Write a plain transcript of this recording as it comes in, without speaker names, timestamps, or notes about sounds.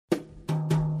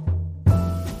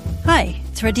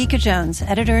It's Radhika Jones,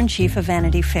 Editor-in-Chief of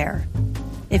Vanity Fair.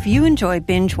 If you enjoy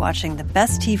binge-watching the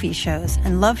best TV shows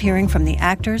and love hearing from the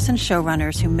actors and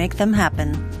showrunners who make them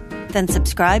happen, then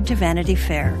subscribe to Vanity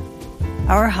Fair.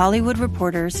 Our Hollywood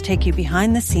reporters take you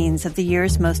behind the scenes of the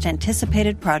year's most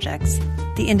anticipated projects,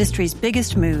 the industry's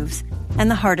biggest moves, and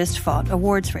the hardest-fought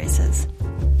awards races.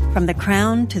 From The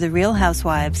Crown to The Real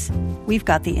Housewives, we've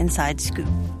got the inside scoop.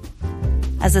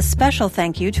 As a special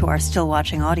thank you to our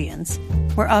still-watching audience,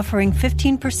 we're offering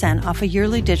 15% off a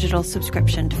yearly digital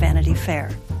subscription to Vanity Fair.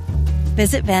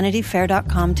 Visit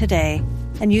vanityfair.com today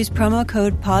and use promo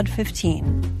code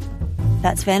POD15.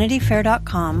 That's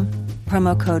vanityfair.com,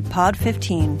 promo code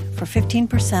POD15 for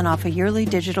 15% off a yearly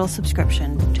digital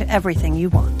subscription to everything you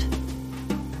want.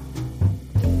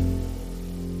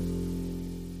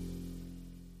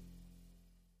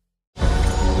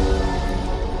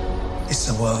 Is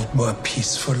the world more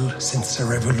peaceful since the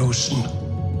revolution?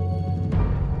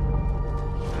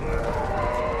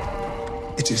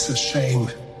 It is a shame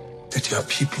that your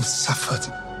people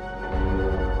suffered.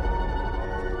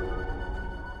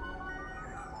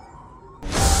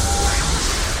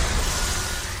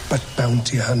 But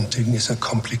bounty hunting is a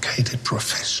complicated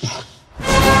profession.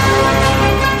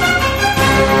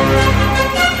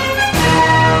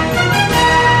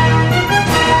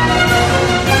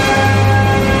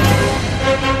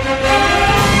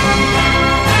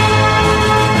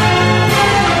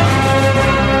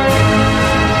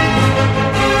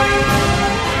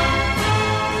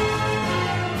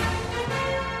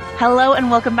 Hello and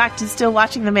welcome back to Still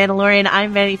Watching The Mandalorian.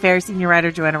 I'm Vanity Fair senior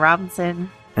writer Joanna Robinson.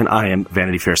 And I am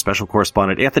Vanity Fair special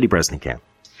correspondent Anthony Bresnikan.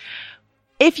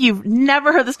 If you've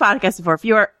never heard this podcast before, if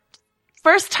you're a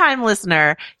first-time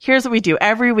listener, here's what we do.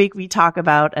 Every week we talk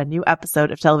about a new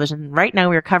episode of television. Right now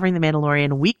we are covering The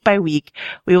Mandalorian week by week.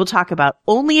 We will talk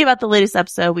only about the latest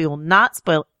episode. We will not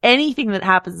spoil anything that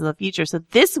happens in the future. So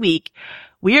this week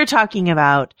we are talking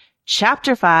about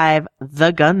Chapter 5,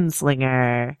 The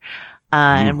Gunslinger.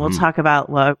 And we'll talk about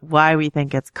why we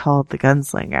think it's called The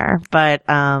Gunslinger. But,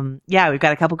 yeah, we've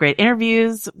got a couple great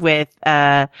interviews with,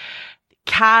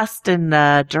 cast and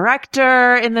the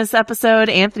director in this episode.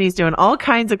 Anthony's doing all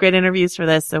kinds of great interviews for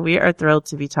this. So we are thrilled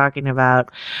to be talking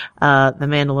about, The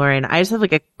Mandalorian. I just have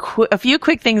like a few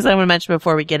quick things I want to mention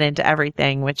before we get into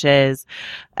everything, which is,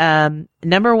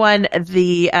 number one,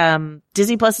 the,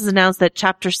 Disney Plus has announced that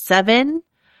Chapter 7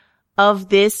 of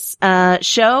this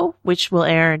show, which will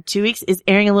air in 2 weeks, is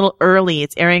airing a little early.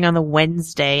 It's airing on the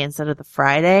Wednesday instead of the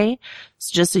Friday.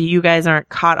 So just so you guys aren't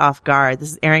caught off guard,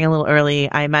 this is airing a little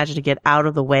early, I imagine, to get out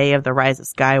of the way of the Rise of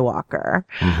Skywalker.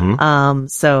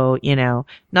 So,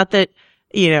 not that,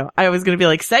 I was going to be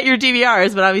like, set your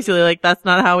DVRs, but obviously, like, that's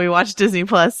not how we watch Disney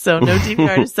Plus, so no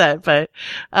DVR to set. But,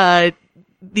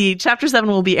 the Chapter 7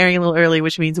 will be airing a little early,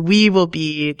 which means we will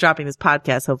be dropping this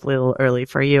podcast hopefully a little early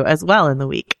for you as well in the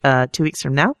week, 2 weeks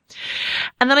from now.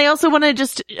 And then I also want to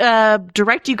just,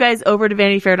 direct you guys over to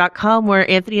vanityfair.com, where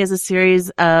Anthony has a series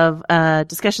of,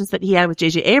 discussions that he had with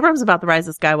J.J. Abrams about The Rise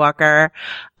of Skywalker,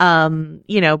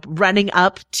 running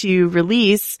up to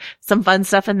release, some fun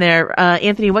stuff in there.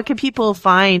 Anthony, what can people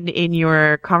find in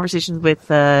your conversations with,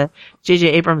 J.J.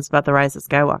 Abrams about The Rise of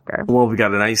Skywalker? Well, we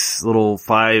got a nice little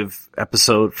 5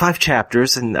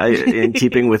 chapters in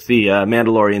keeping with the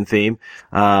Mandalorian theme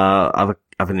of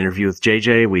an interview with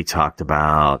JJ. We talked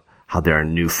about how there are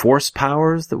new force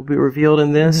powers that will be revealed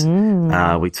in this.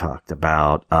 We talked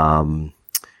about the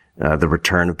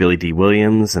return of Billy D.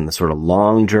 Williams and the sort of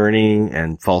long journey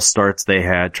and false starts they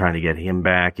had trying to get him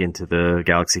back into the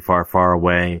galaxy far, far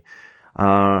away.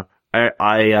 I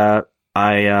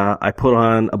put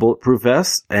on a bulletproof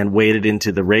vest and waded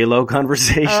into the Reylo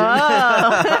conversation.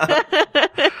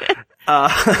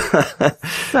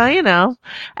 So,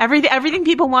 everything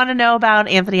people want to know about,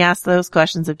 Anthony asked those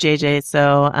questions of JJ.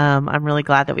 So, I'm really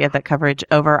glad that we have that coverage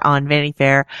over on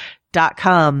vanityfair.com.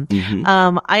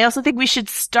 I also think we should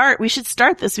start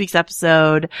this week's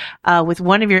episode, with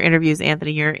one of your interviews,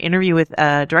 Anthony, your interview with,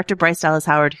 director Bryce Dallas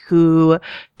Howard, who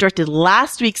directed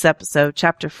last week's episode,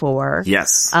 Chapter 4.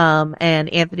 Yes. And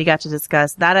Anthony got to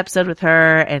discuss that episode with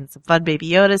her and some fun Baby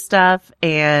Yoda stuff.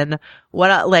 And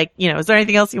is there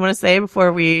anything else you want to say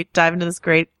before we dive into this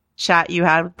great chat you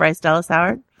had with Bryce Dallas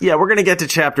Howard? Yeah, we're going to get to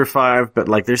Chapter 5,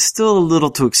 but there's still a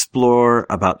little to explore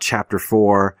about Chapter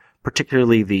 4.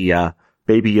 Particularly the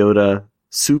Baby Yoda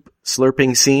soup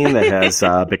slurping scene that has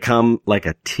become like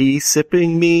a tea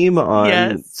sipping meme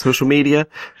on social media.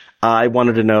 I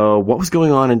wanted to know what was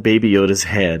going on in Baby Yoda's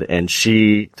head, and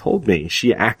she told me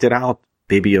she acted out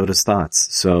Baby Yoda's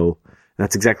thoughts. So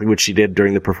that's exactly what she did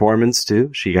during the performance too.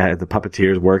 She had the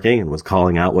puppeteers working and was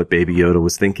calling out what Baby Yoda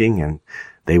was thinking, and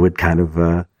they would kind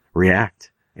of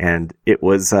react. And it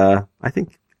was, I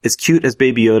think, as cute as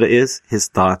Baby Yoda is, his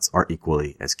thoughts are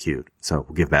equally as cute. So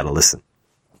we'll give that a listen.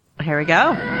 Here we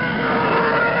go.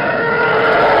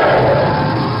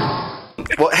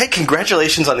 Well, hey,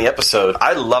 congratulations on the episode.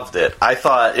 I loved it. I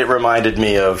thought it reminded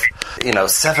me of,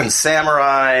 Seven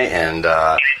Samurai and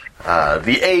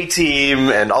the A-Team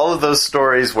and all of those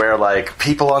stories where, like,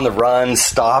 people on the run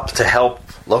stop to help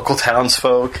local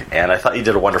townsfolk, and I thought you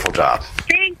did a wonderful job.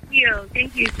 Thank you.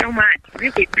 Thank you so much.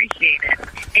 Really appreciate it.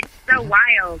 It's so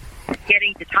wild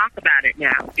getting to talk about it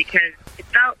now because it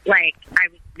felt like I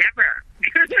was never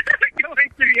going to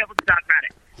be able to talk about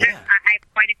it. Yeah. I have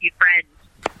quite a few friends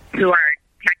who are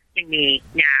texting me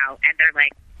now, and they're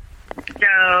like,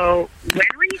 so when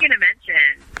were you going to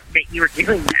mention that you were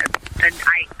doing this? And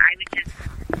I was just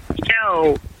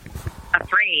so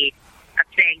afraid of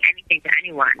saying anything to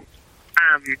anyone.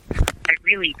 I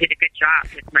really did a good job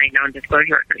with my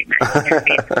non-disclosure agreement. It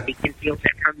basically conceals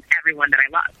it from everyone that I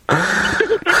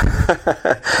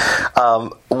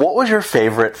love. What was your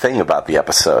favorite thing about the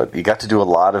episode? You got to do a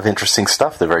lot of interesting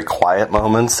stuff. There are very quiet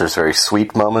moments. There's very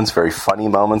sweet moments, very funny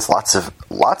moments, lots of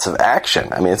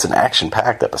action. I mean, it's an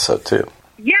action-packed episode, too.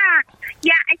 Yeah.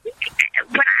 I think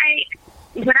what I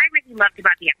really loved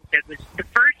about the episode was the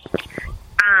first,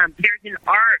 there's an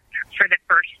arc for the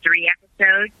first 3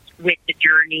 episodes with the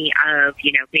journey of,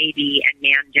 Baby and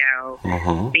Mando,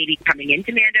 Baby coming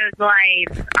into Mando's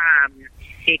life,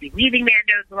 Baby leaving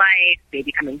Mando's life,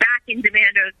 Baby coming back into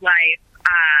Mando's life,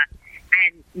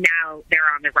 and now they're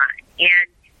on the run. And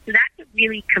so that's a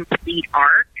really complete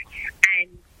arc.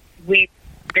 And with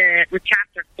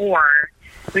Chapter 4,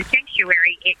 with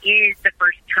Sanctuary, it is the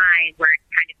first time where it's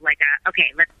kind of like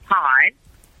okay, let's pause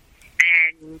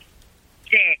and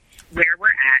sit where we're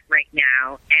at right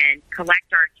now and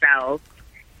collect ourselves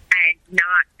and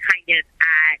not kind of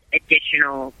add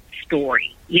additional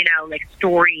story, like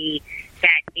story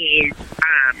that is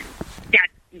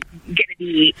that's going to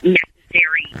be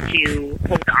necessary to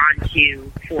hold on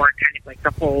to for kind of like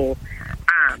the whole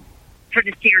for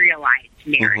the serialized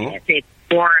narrative. It's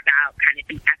more about kind of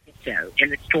the episode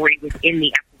and the story within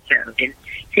the episode and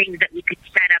things that we could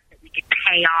set up that we could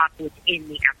pay off within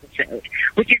the episode,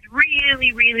 which is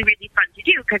really, really, really fun to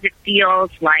do because it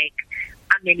feels like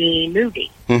a mini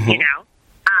movie,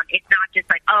 It's not just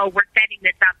like, oh, we're setting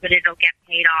this up, but it'll get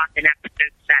paid off in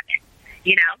episode 7,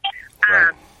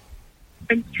 Right.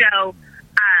 And so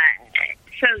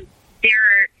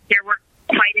there were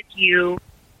quite a few,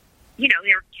 there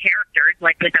were characters,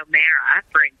 like with Omera,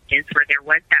 for instance, where there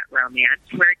was that romance,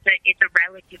 where it's a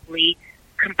relatively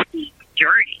complete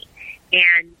journey.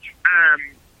 And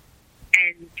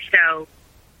so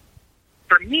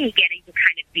for me, getting to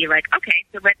kind of be like, okay,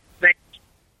 so let's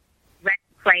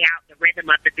play out the rhythm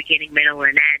of the beginning, middle,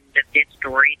 and end of this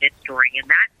story, and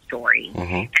that story.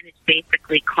 And it's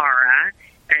basically Kara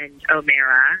and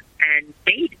Omera and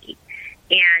Baby.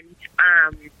 And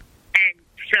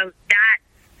so that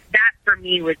for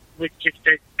me was just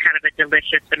a kind of a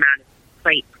delicious amount of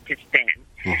plates to spin.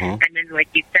 And then, like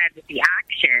you said, with the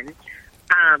action,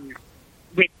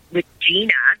 with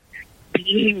Gina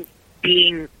being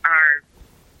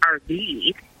our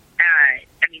lead, I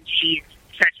mean, she's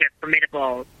such a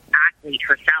formidable athlete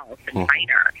herself and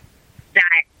fighter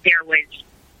that there was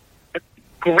a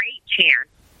great chance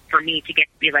for me to get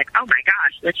to be like, oh my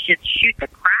gosh, let's just shoot the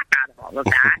crap out of all of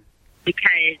that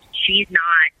because she's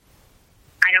not,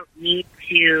 I don't need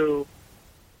to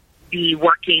be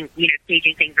working,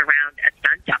 staging things around a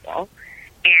stunt double.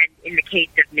 And in the case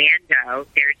of Mando,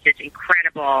 there's this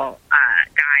incredible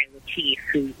guy, Lateef,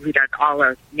 who does all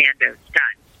of Mando's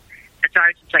stunts. And so I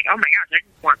was just like, oh my gosh, I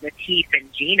just want Lateef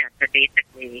and Gina to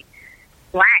basically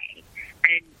play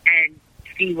and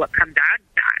see what comes out of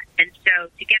that. And so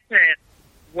to get to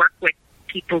work with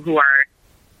people who have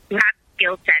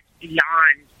skill sets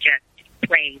beyond just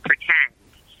playing pretend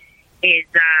is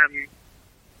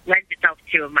lends itself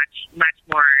to a much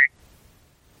more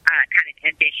kind of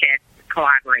ambitious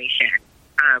collaboration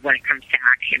when it comes to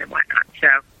action and whatnot. So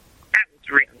that was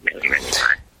really, really, really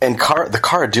fun. And the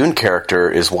Cara Dune character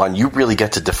is one you really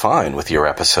get to define with your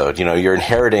episode. You're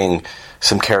inheriting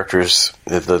some characters,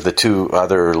 the 2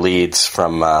 other leads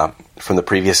from the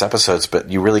previous episodes,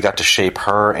 but you really got to shape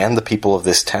her and the people of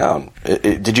this town.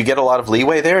 Did you get a lot of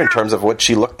leeway there in terms of what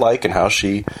she looked like and how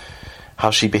she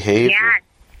behaved?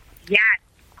 Yes,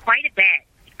 quite a bit.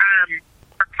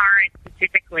 For Cara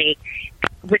specifically,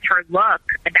 with her look,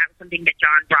 that was something that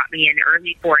John brought me in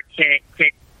early for to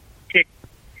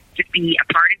be a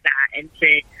part of that and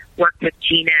to work with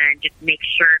Gina and just make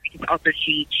sure, because also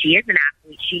she is an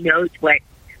athlete. She knows what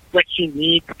what she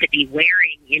needs to be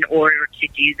wearing in order to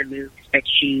do the moves that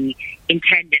she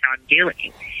intended on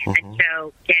doing. And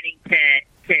so getting to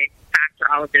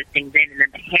factor all of those things in, and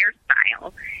then the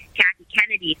hairstyle. Kathy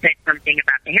Kennedy said something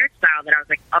about the hairstyle that I was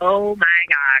like, oh my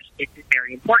gosh, this is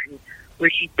very important, where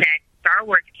she said Star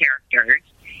Wars characters,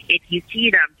 if you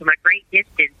see them from a great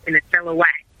distance in a silhouette,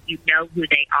 you know who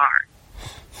they are.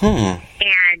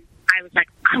 And I was like,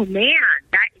 oh man,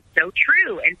 that is so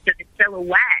true. And so the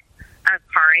silhouette of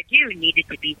Cara Dune needed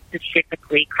to be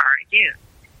specifically Cara Dune.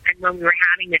 And when we were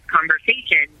having this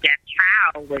conversation, Deb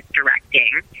Chow was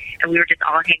directing, and we were just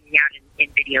all hanging out in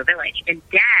Video Village. And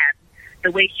Deb,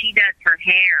 the way she does her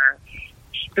hair,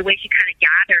 the way she kind of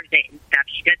gathers it and stuff,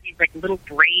 she does these like little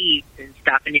braids and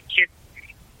stuff, and it's just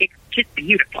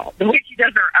beautiful the way she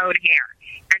does her own hair.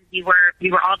 And we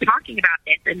were all talking about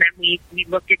this, and then we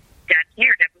looked at Deb's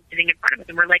hair. Deb was sitting in front of us,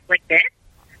 and we're like this,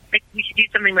 like we should do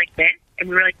something like this. And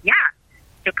we were like, yeah.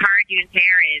 So Cara Dune's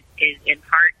hair is in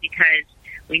part because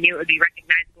we knew it would be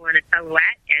recognizable in a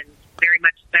silhouette, and very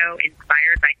much so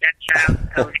inspired by Deb Chow's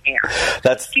own hair.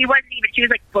 She was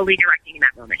like fully directing in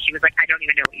that moment. She was like, I don't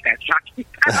even know what you guys are talking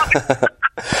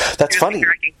about. That's funny.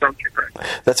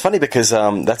 That's funny because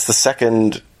that's the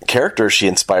second character she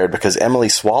inspired, because Emily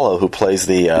Swallow, who plays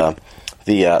the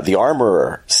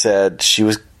armorer, said she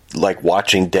was like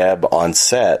watching Deb on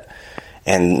set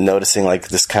and noticing like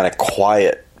this kind of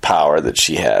quiet power that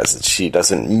she has. That she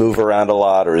doesn't move around a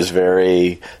lot or is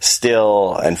very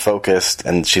still and focused.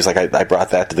 And she's like, I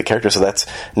brought that to the character. So that's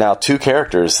now two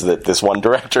characters that this one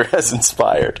director has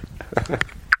inspired. I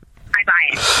buy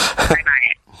it.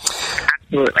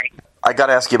 Absolutely. I got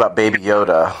to ask you about Baby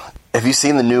Yoda. Have you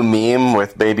seen the new meme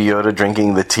with Baby Yoda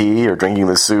drinking the tea or drinking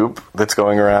the soup that's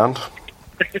going around?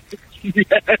 Yes,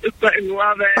 I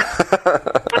love it.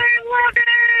 I love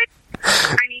it.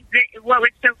 I mean,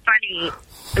 what's so funny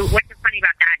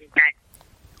about that is that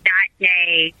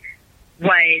day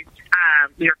was,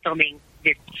 we were filming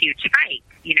this huge fight,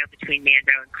 between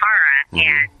Mando and Cara,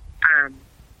 and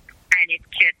it's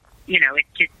just,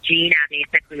 it's just Gina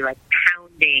basically like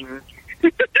pounding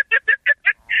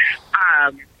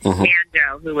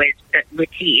Mando, who was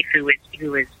Lateef, who was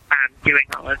doing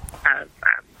all of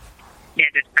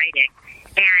Mando's fighting,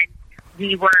 and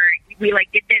we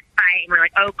like did this fight, and we're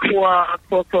like, oh, cool,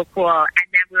 and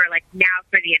then we were like, now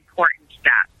for the important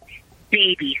stuff,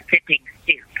 baby sipping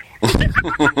soup. Just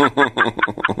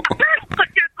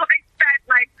like spent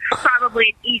like probably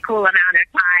an equal amount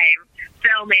of time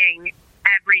filming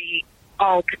every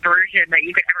alt version that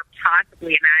you could ever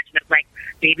possibly imagine of like,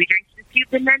 baby drinks the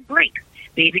soup and then blinks,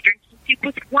 baby drinks the soup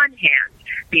with one hand,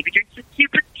 baby drinks the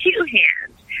soup with two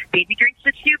hands, baby drinks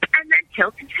the soup and then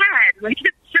tilts his head. Like,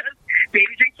 it's just,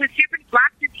 baby drinks the soup and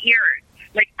flaps his ears.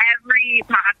 Like, every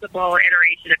possible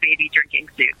iteration of baby drinking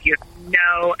soup. You have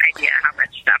no idea how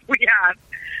much stuff we have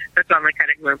that's on the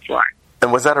cutting room floor.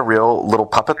 And was that a real little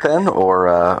puppet then,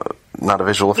 or not a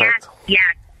visual effect? Yes,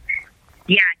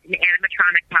 an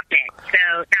animatronic puppet. So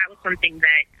that was something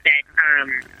that I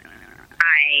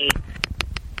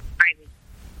was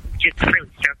just really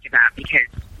stoked about, because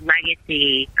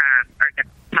Legacy are the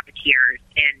puppeteers,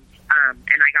 and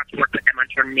I got to work with them on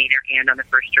Terminator and on the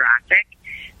first Jurassic,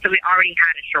 so we already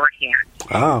had a shorthand.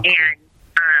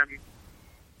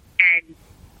 And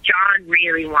John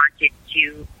really wanted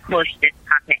to push this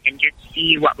puppet and just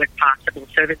see what was possible,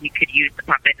 so that we could use the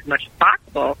puppet as much as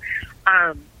possible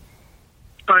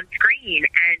on screen,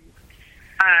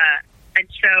 and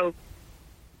so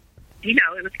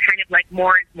it was kind of like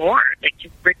more is more. Like,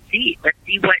 just let's see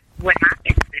what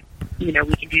happens if we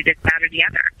can do this, that, or the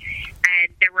other.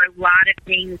 And there were a lot of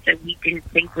things that we didn't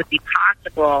think would be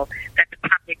possible that the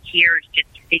puppeteers just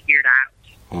figured out.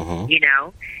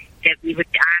 That we would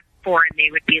ask for, and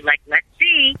they would be like, let's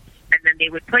see, and then they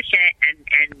would push it,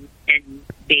 and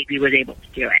Baby was able to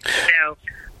do it. So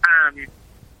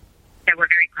we're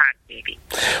very proud of Baby.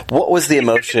 What was the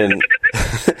emotion?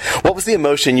 What was the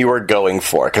emotion you were going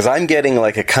for? Because I'm getting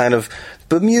like a kind of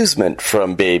bemusement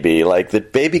from Baby, like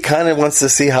that Baby kind of wants to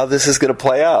see how this is going to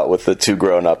play out with the two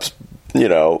grown-ups,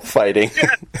 fighting.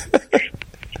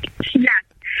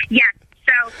 Yes.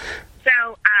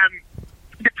 So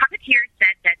the puppeteers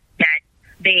said that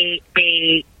they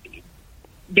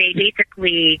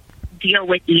basically deal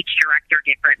with each director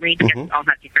differently, because they all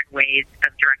have different ways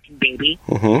of directing Baby.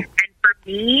 And for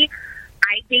me,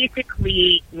 I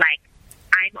basically, like,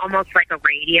 I'm almost like a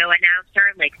radio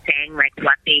announcer, like saying like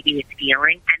what Baby is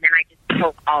feeling, and then I just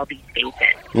poke all these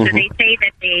faces. So they say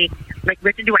that they like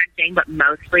listen to what I'm saying, but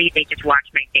mostly they just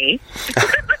watch my face.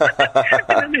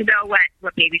 They don't know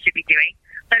what Baby should be doing.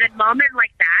 But a moment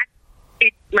like that,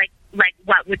 it's like like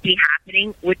what would be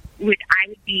happening would I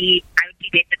would be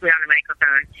basically on a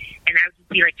microphone, and I would just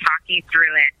be like talking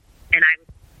through it, and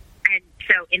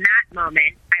so in that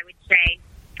moment I would say,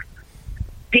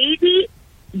 baby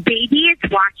is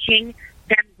watching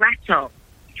them wrestle.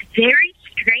 It's very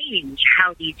strange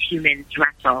how these humans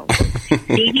wrestle.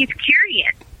 Baby's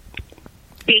curious.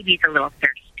 Baby's a little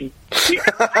thirsty. It's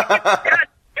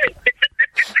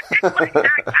like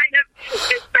that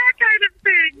kind of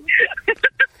thing.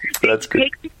 That's good.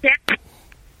 Takes a sip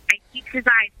and keeps his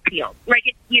eyes peeled. Like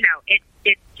it's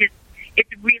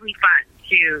really fun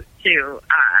to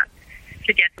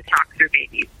get to talk through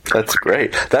babies. That's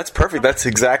great. That's perfect. That's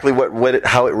exactly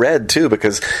how it read too,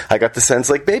 because I got the sense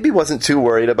like baby wasn't too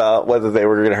worried about whether they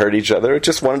were going to hurt each other. It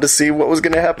just wanted to see what was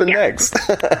going to happen next.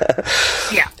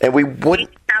 Yeah. And we wouldn't.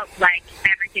 It felt like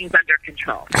everything's under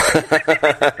control.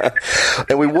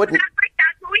 And we wouldn't.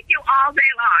 That's what we do all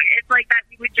day long. It's like that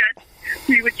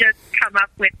we would just come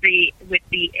up with the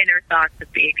inner thoughts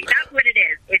of baby. That's what it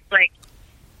is. It's like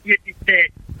the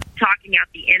talking out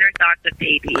the inner thoughts of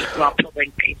baby while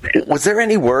pulling faces. Was there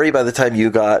any worry by the time you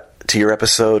got to your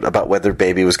episode about whether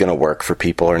baby was going to work for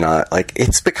people or not? Like,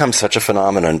 it's become such a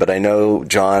phenomenon, but I know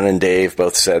John and Dave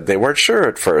both said they weren't sure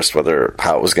at first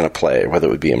how it was going to play, whether it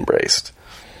would be embraced.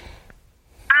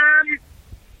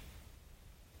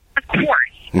 Of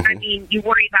course. Mm-hmm. I mean, you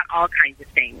worry about all kinds of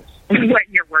things when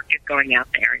your work is going out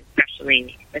there,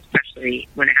 especially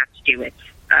when it has to do with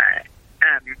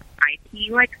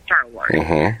IP like Star Wars.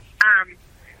 Mm-hmm.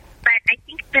 But I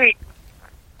think that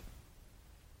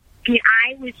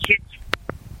I was just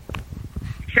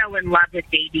so in love with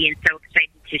baby and so excited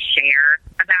to share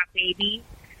about baby.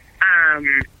 I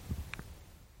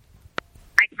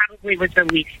probably was the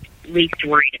least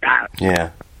worried about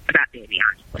baby,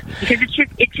 honestly, because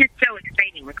it's just so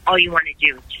exciting. Like, all you want to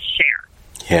do is just share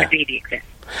that baby exists.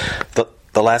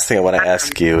 The last thing I want to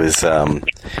ask you is,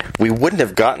 we wouldn't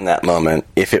have gotten that moment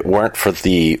if it weren't for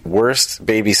the worst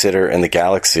babysitter in the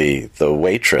galaxy, the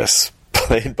waitress,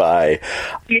 played by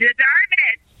Ida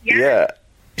Darvish. Yeah.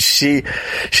 She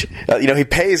he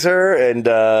pays her and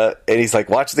he's like,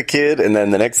 watch the kid. And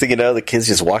then the next thing you know, the kid's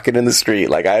just walking in the street.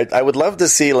 Like, I would love to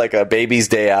see like a Baby's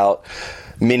Day Out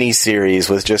mini series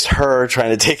with just her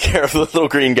trying to take care of the little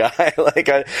green guy. Like,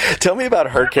 tell me about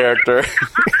her character.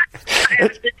 I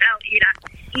have to tell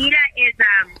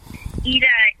Ida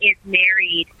is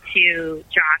married to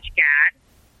Josh Gad.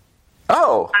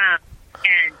 Oh.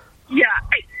 And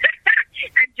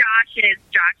and Josh has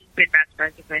been best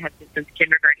friends with my husband since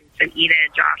kindergarten. So Ida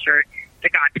and Josh are the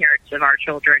godparents of our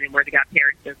children, and we're the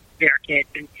godparents of their kids.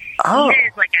 And Ida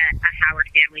is like a Howard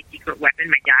family secret weapon.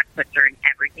 My dad puts her in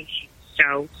everything. She's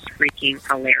so freaking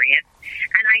hilarious.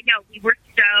 And I know it was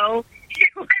so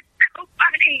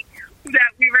funny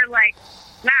that we were like,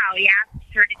 wow, he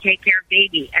asked her to take care of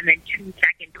baby, and then 2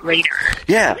 seconds later.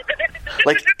 Yeah.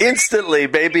 Like, instantly,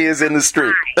 baby is in the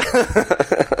street.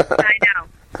 I know.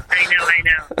 I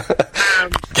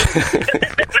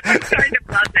kind of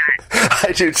love that.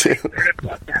 I do, too. I sort of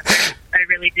love that. I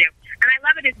really do. And I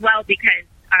love it as well because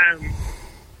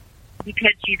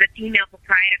she's a female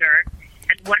proprietor,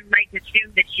 and one might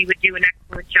assume that she would do an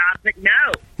excellent job, but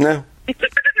no. No.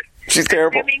 She's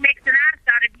terrible. Assuming makes an ass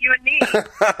out of you and me. And,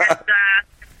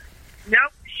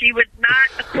 nope, she was not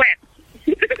equipped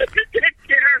to take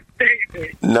care of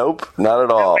baby. Nope, not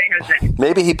at all.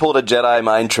 Maybe he pulled a Jedi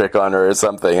mind trick on her or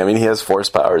something. I mean, he has force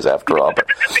powers after all.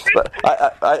 But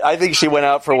I think she went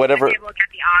out for whatever. Look at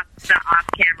the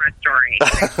off-camera story.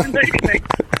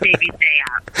 Baby's Day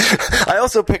Out. I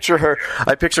also picture her.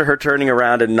 I picture her turning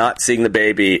around and not seeing the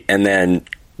baby, and then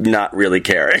not really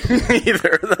caring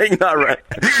either. Like, not right.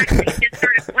 Just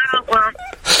sort of, well.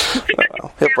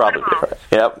 He'll probably be right.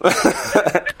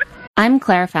 Yep. I'm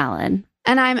Claire Fallon.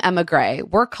 And I'm Emma Gray.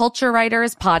 We're culture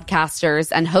writers,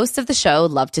 podcasters, and hosts of the show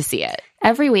Love to See It.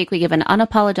 Every week, we give an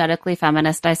unapologetically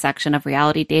feminist dissection of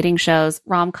reality dating shows,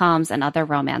 rom-coms, and other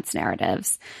romance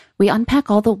narratives. We unpack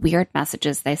all the weird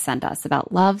messages they send us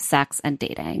about love, sex, and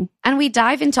dating. And we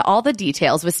dive into all the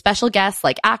details with special guests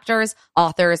like actors,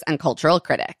 authors, and cultural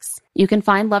critics. You can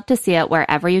find Love to See It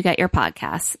wherever you get your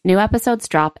podcasts. New episodes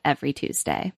drop every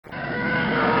Tuesday.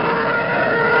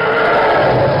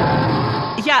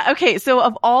 Yeah, okay, so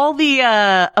of all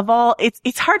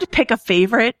it's hard to pick a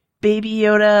favorite Baby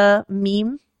Yoda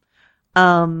meme.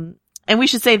 And we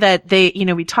should say that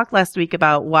we talked last week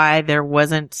about why there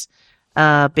wasn't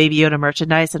Baby Yoda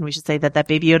merchandise, and we should say that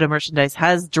Baby Yoda merchandise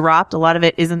has dropped. A lot of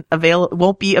it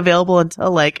won't be available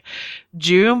until like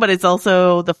June, but it's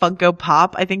also the Funko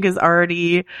Pop, I think, is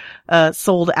already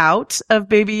sold out of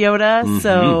Baby Yoda. Mm-hmm.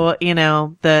 So,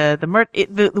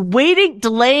 the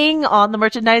delaying on the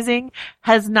merchandising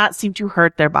has not seemed to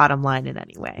hurt their bottom line in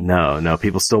any way. No,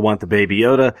 people still want the Baby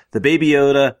Yoda. The Baby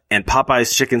Yoda and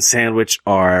Popeye's chicken sandwich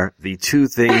are the two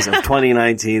things of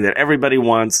 2019 that everybody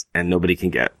wants and nobody can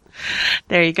get.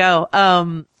 There you go.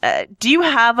 Do you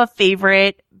have a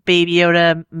favorite Baby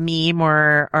Yoda meme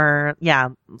or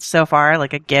so far,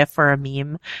 like a GIF or a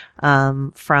meme,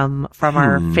 from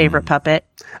our favorite puppet?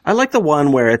 I like the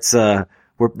one where it's, where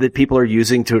that people are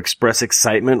using to express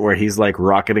excitement, where he's like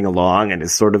rocketing along and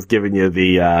is sort of giving you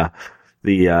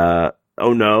the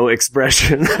oh no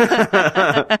expression.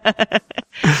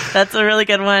 That's a really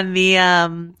good one.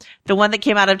 The one that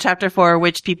came out of chapter 4,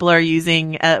 which people are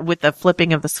using with the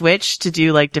flipping of the switch to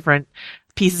do like different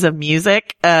pieces of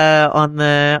music on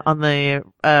the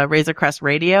Razor Crest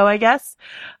radio, I guess,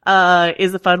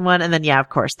 is a fun one. And then of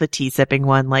course the tea sipping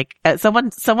one. Like a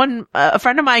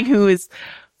friend of mine who is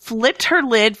flipped her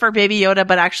lid for Baby Yoda,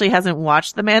 but actually hasn't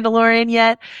watched The Mandalorian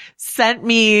yet, sent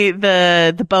me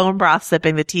the bone broth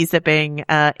sipping, the tea sipping,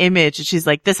 image. And she's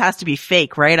like, this has to be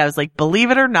fake, right? I was like,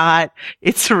 believe it or not,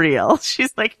 it's real.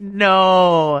 She's like,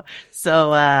 no.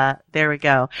 So, there we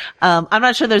go. I'm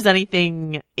not sure there's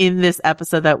anything in this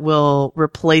episode that will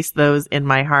replace those in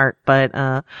my heart,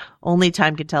 but, only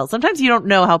time can tell. Sometimes you don't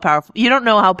know how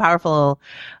powerful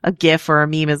a GIF or a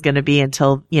meme is going to be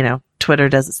until, Twitter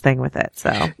does its thing with it.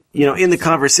 So, in the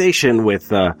conversation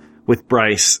with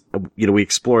Bryce, we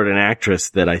explored an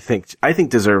actress that I think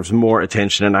deserves more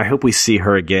attention, and I hope we see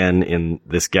her again in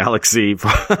this galaxy,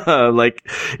 like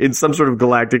in some sort of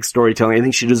galactic storytelling. I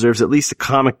think she deserves at least a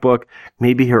comic book,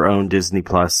 maybe her own Disney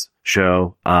Plus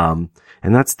show. And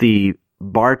that's the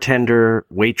bartender,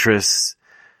 waitress,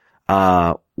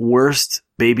 worst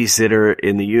babysitter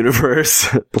in the universe,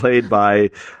 played by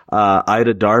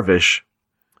Ida Darvish,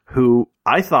 who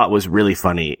I thought was really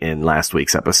funny in last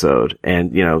week's episode.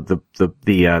 And, the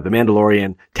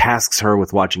Mandalorian tasks her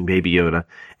with watching Baby Yoda,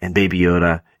 and Baby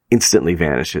Yoda instantly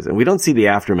vanishes. And we don't see the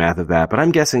aftermath of that, but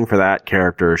I'm guessing for that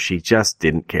character, she just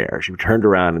didn't care. She turned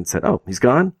around and said, oh, he's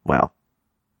gone? Well,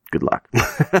 good luck.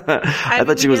 I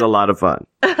thought she was a lot of fun.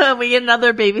 We get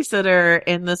another babysitter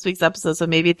in this week's episode, so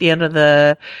maybe at the end of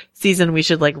the season we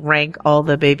should rank all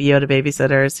the Baby Yoda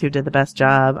babysitters who did the best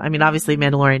job. I mean, obviously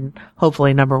Mandalorian,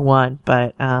 hopefully number 1,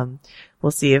 but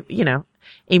we'll see if,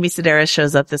 Amy Sedaris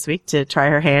shows up this week to try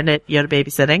her hand at Yoda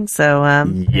babysitting. So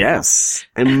yes.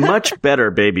 And much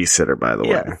better babysitter, by the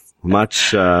way. Yes.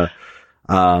 Much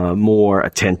more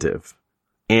attentive.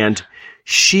 And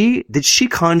did she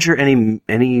conjure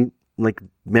any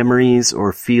memories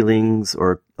or feelings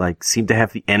or seem to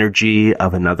have the energy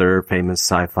of another famous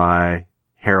sci-fi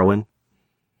heroine?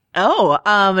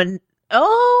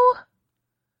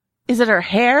 Is it her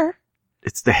hair?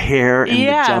 It's the hair and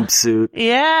the jumpsuit.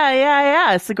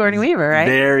 Yeah. Sigourney Weaver, right?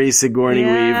 Very Sigourney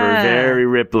Weaver, very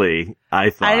Ripley,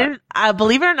 I thought.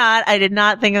 Believe it or not, I did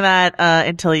not think of that,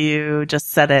 until you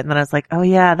just said it. And then I was like, oh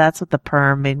yeah, that's what the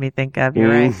perm made me think of. You're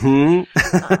right.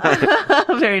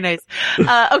 Very nice.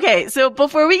 Okay. So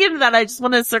before we get into that, I just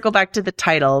want to circle back to the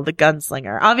title, The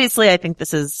Gunslinger. Obviously, I think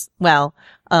this is,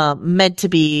 meant to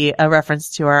be a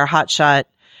reference to our hotshot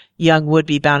young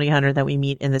would-be bounty hunter that we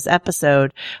meet in this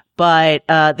episode. But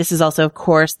this is also, of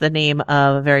course, the name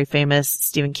of a very famous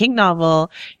Stephen King novel.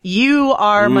 You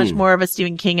are much more of a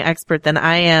Stephen King expert than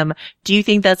I am. Do you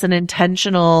think that's an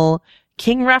intentional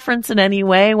King reference in any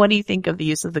way? What do you think of the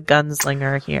use of the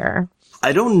gunslinger here?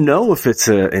 I don't know if it's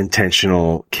an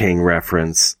intentional King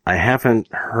reference. I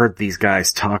haven't heard these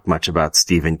guys talk much about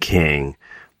Stephen King,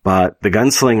 but the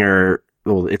gunslinger,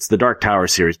 well, it's the Dark Tower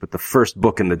series, but the first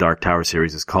book in the Dark Tower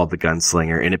series is called The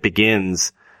Gunslinger, and it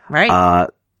begins, right.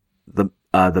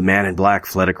 The man in black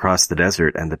fled across the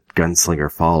desert and the gunslinger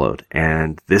followed.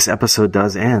 And this episode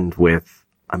does end with,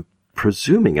 I'm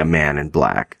presuming, a man in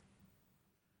black.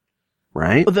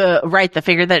 Right? The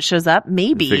figure that shows up?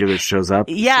 Maybe. The figure that shows up?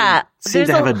 Yeah. Seemed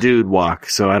to have a dude walk,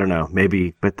 so I don't know.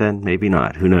 Maybe, but then maybe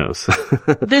not. Who knows?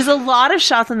 There's a lot of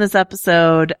shots in this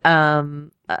episode, of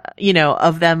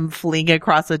them fleeing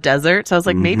across a desert. So I was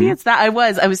like, maybe it's that.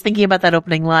 I was thinking about that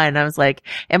opening line. I was like,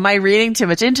 am I reading too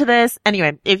much into this?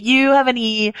 Anyway, if you have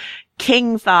any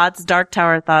King thoughts, Dark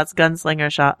Tower thoughts,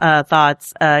 Gunslinger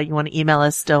thoughts, you want to email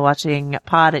us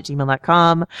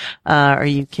stillwatchingpod@gmail.com, or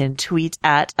you can tweet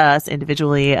at us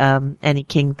individually, any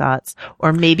King thoughts,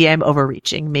 or maybe I'm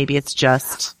overreaching. Maybe it's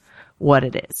just what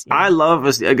it is. I love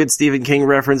a good Stephen King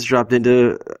reference dropped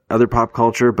into other pop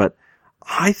culture, but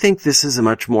I think this is a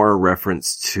much more a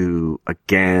reference to,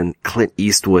 again, Clint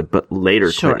Eastwood, but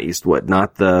later Sure. Clint Eastwood,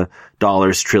 not the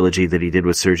Dollars trilogy that he did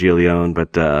with Sergio Leone,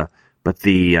 but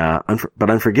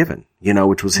Unforgiven,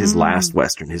 which was his last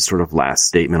Western, his sort of last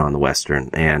statement on the Western.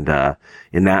 And,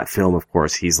 in that film, of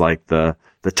course, he's like the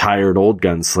tired old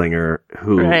gunslinger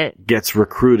who gets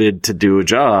recruited to do a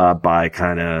job by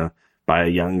a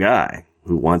young guy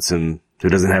who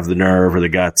doesn't have the nerve or the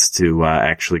guts to,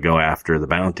 actually go after the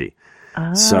bounty.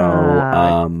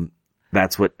 So,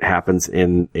 that's what happens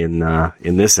in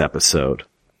this episode.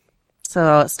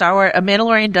 So Star Wars, A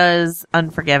Mandalorian does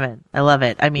Unforgiven. I love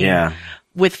it. I mean,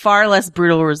 with far less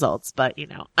brutal results, but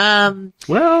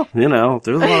well,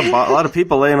 there's a lot of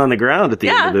people laying on the ground at the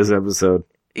end of this episode.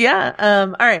 Yeah.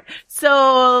 All right.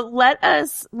 So let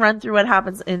us run through what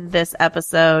happens in this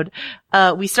episode.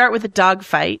 We start with a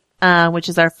dogfight, which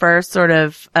is our first sort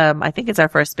of, I think it's our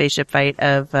first spaceship fight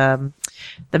of, The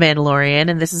Mandalorian.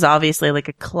 And this is obviously like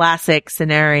a classic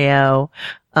scenario,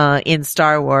 in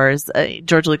Star Wars.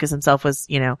 George Lucas himself was,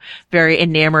 very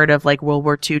enamored of like World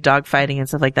War II dogfighting and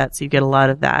stuff like that. So you get a lot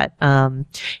of that,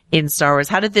 in Star Wars.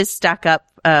 How did this stack up,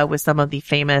 with some of the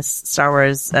famous Star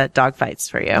Wars,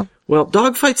 dogfights for you? Well,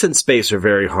 dogfights in space are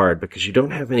very hard because you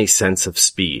don't have any sense of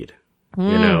speed,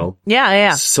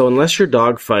 Yeah. So unless you're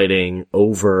dogfighting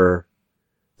over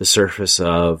the surface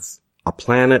of a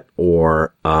planet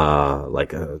or,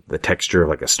 the texture of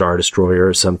like a Star Destroyer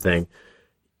or something,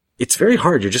 it's very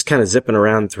hard. You're just kind of zipping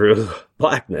around through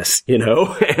blackness,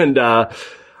 and, I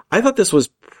thought this was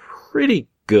pretty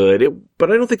good,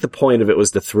 but I don't think the point of it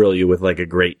was to thrill you with like a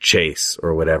great chase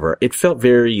or whatever. It felt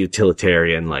very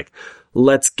utilitarian, like,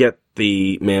 let's get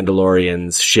the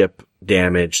Mandalorian's ship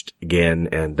damaged again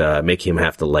and, make him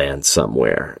have to land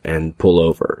somewhere and pull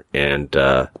over. And,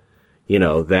 that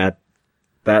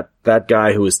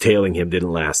guy who was tailing him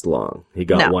didn't last long. He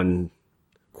got one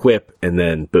quip and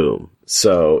then boom.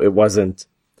 So I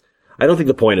don't think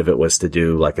the point of it was to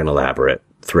do like an elaborate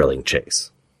thrilling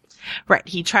chase. Right.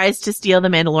 He tries to steal the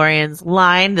Mandalorian's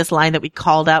line, this line that we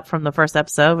called out from the first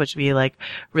episode, which we like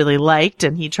really liked.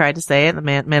 And he tried to say it. And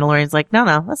the Mandalorian's like, no,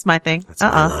 that's my thing. That's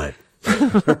my line.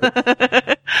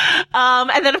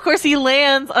 And then of course he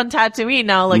lands on Tatooine.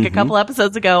 Now, like a couple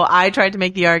episodes ago, I tried to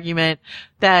make the argument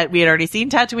that we had already seen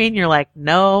Tatooine. You're like,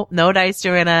 no dice,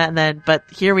 Joanna. But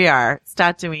here we are. It's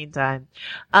Tatooine time.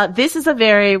 This is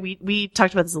we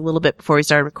talked about this a little bit before we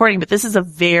started recording, but this is a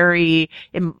very,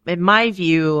 in my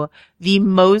view, the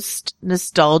most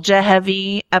nostalgia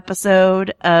heavy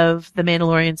episode of The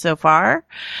Mandalorian so far.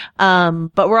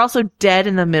 But we're also dead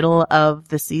in the middle of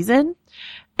the season.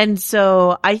 And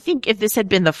so I think if this had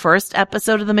been the first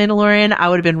episode of The Mandalorian, I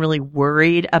would have been really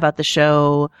worried about the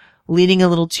show leaning a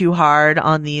little too hard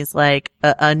on these like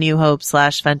a New Hope /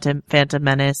 Phantom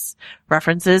Menace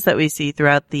references that we see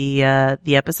throughout the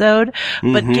episode.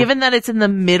 But given that it's in the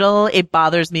middle, it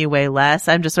bothers me way less.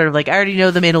 I'm just sort of like, I already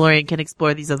know The Mandalorian can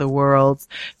explore these other worlds.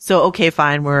 So okay,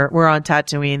 fine. We're on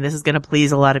Tatooine. This is going to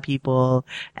please a lot of people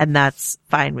and that's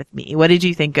fine with me. What did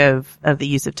you think of the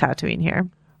use of Tatooine here?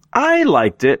 I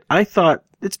liked it. I thought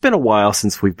it's been a while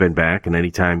since we've been back, and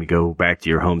anytime you go back to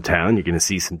your hometown, you're going to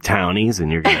see some townies, and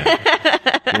you're going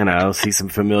to, see some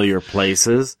familiar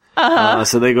places.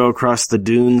 So they go across the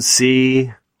Dune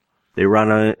Sea. They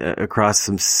run across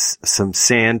some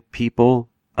sand people.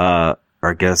 I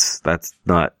guess that's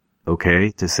not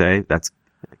okay to say. That's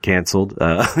canceled.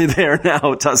 They are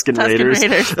now Tusken Raiders.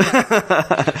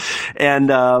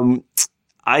 And,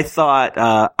 I thought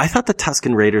the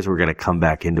Tusken Raiders were going to come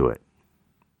back into it.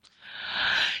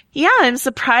 Yeah, I'm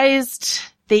surprised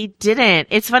they didn't.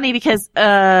 It's funny because,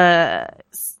 this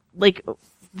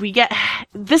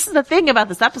is the thing about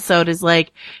this episode is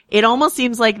like, it almost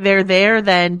seems like they're there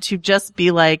then to just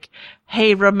be like,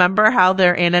 hey, remember how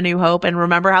they're in A New Hope and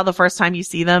remember how the first time you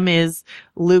see them is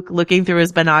Luke looking through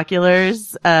his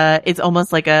binoculars. It's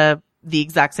almost like the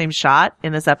exact same shot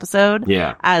in this episode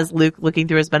as Luke looking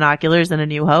through his binoculars in A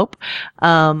New Hope.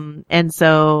 And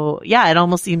so, it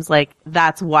almost seems like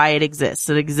that's why it exists.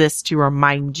 It exists to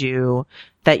remind you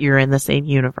that you're in the same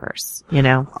universe,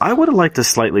 I would have liked a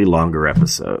slightly longer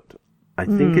episode. I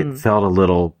think it felt a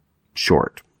little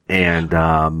short. And,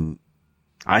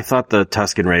 I thought the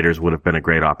Tusken Raiders would have been a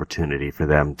great opportunity for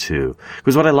them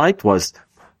because what I liked was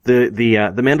the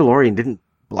Mandalorian didn't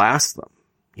blast them.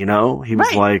 He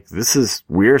was like,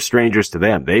 we're strangers to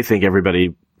them. They think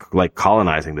everybody like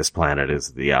colonizing this planet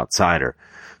is the outsider.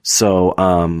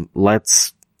 So,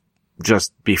 let's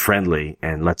just be friendly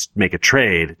and let's make a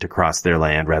trade to cross their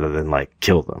land rather than like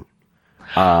kill them.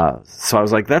 So I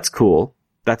was like, that's cool.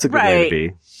 That's a good way to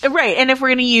be. Right. And if we're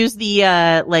going to use the,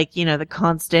 the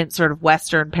constant sort of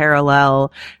Western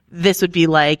parallel, this would be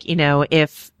like,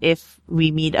 if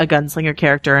we meet a gunslinger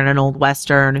character in an old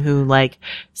Western who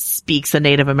speaks a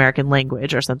Native American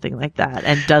language or something like that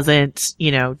and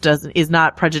is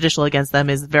not prejudicial against them,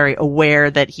 is very aware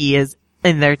that he is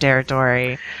in their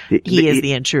territory. He is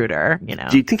the intruder,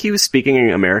 Do you think he was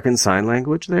speaking American Sign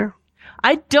Language there?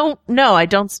 I don't know. I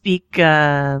don't speak,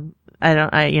 I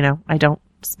don't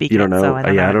speak. You don't know? So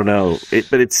I don't know.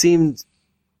 But it seemed,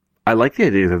 I like the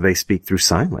idea that they speak through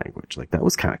sign language. That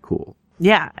was kind of cool.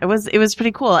 Yeah, it was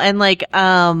pretty cool. And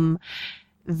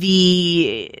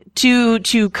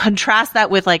to contrast that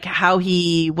with how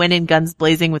he went in guns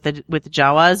blazing with the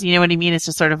Jawas, you know what I mean? It's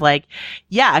just sort of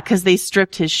cause they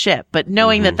stripped his ship, but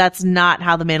knowing that that's not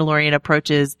how the Mandalorian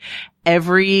approaches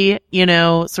every,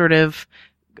 sort of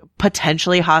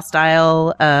potentially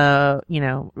hostile,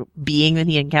 being that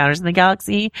he encounters in the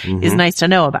galaxy is nice to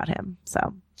know about him.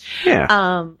 So.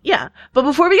 Yeah. But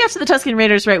before we get to the Tusken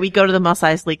Raiders, right, we go to the Mos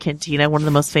Eisley Cantina, one of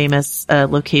the most famous,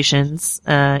 locations,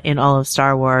 in all of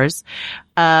Star Wars.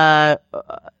 In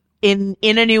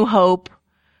A New Hope,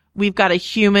 we've got a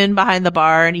human behind the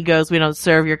bar and he goes, "We don't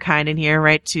serve your kind in here,"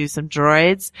 right, to some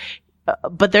droids.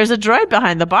 But there's a droid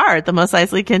behind the bar at the Mos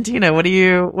Eisley Cantina. What do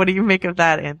you make of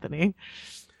that, Anthony?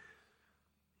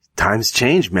 Times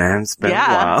change, man. It's been a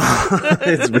while.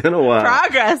 It's been a while.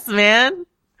 Progress, man.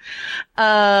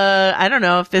 I don't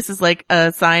know if this is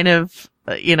a sign of,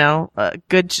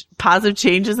 good positive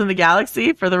changes in the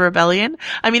galaxy for the rebellion.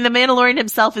 I mean, the Mandalorian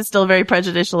himself is still very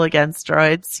prejudicial against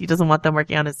droids. He doesn't want them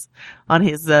working on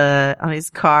his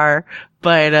car.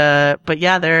 But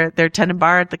yeah, they're tending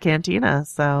bar at the cantina,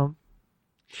 so.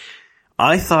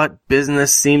 I thought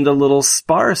business seemed a little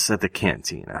sparse at the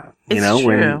cantina. It's true.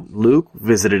 When Luke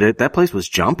visited it, that place was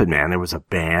jumping, man. There was a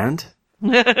band.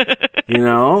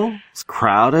 It's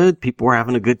crowded. People were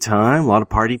having a good time. A lot of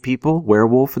party people.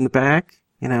 Werewolf in the back.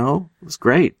 It was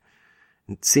great.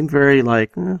 It seemed very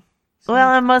well,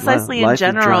 and Mos Eisley in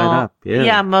general.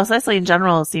 Yeah, Mos Eisley in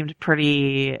general seemed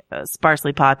pretty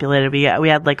sparsely populated. We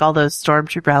had all those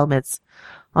stormtrooper helmets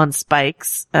on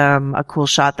spikes. A cool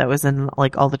shot that was in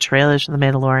all the trailers for The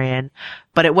Mandalorian,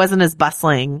 but it wasn't as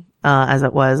bustling as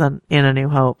it was in A New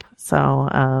Hope.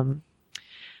 So,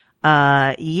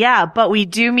 but we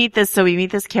do meet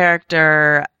this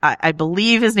character. I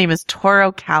believe his name is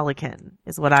Toro Calican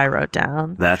is what I wrote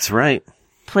down. That's right.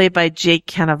 Played by Jake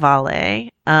Cannavale.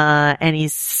 And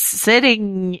he's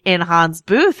sitting in Han's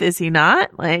booth, is he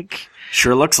not?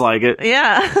 Sure looks like it.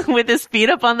 Yeah. With his feet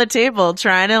up on the table,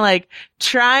 trying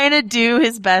to do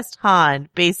his best Han,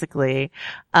 basically.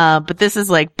 But this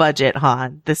is budget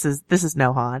Han. This is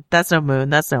no Han. That's no Moon.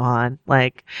 That's no Han.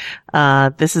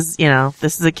 This is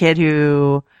a kid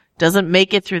who doesn't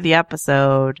make it through the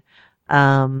episode.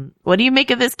 What do you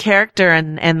make of this character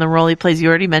and the role he plays? You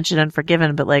already mentioned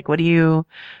Unforgiven, but what do you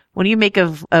make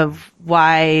of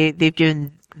why they've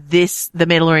given the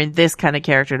Mandalorian this kind of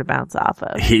character to bounce off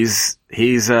of? He's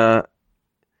in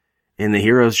the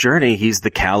hero's journey, he's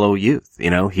the callow youth.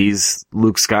 He's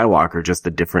Luke Skywalker, just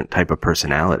a different type of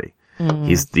personality.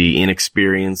 He's the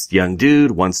inexperienced young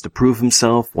dude, wants to prove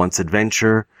himself, wants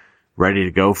adventure, ready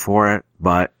to go for it,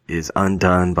 but is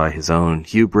undone by his own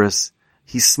hubris.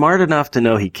 He's smart enough to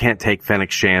know he can't take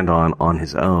Fennec Shand on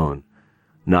his own.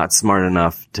 Not smart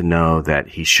enough to know that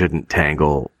he shouldn't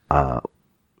tangle,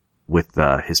 with,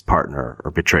 his partner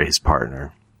or betray his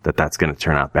partner, that's going to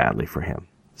turn out badly for him.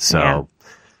 So,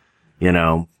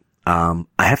 I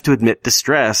have to admit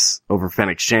distress over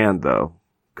Fennec Shand though.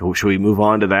 Should we move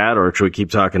on to that or should we keep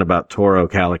talking about Toro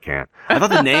Calican? I thought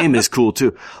the name is cool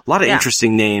too. A lot of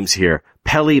interesting names here.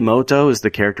 Peli Moto is the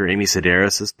character Amy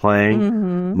Sedaris is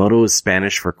playing. Moto is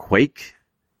Spanish for quake,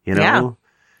 terremoto,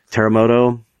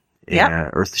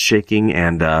 earth shaking.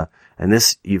 And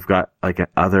this, you've got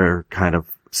another kind of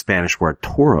Spanish word,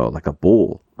 toro, like a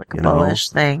bull. Like a bullish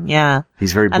thing, yeah.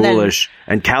 He's very bullish.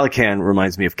 And Calican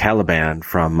reminds me of Caliban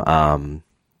from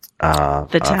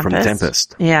The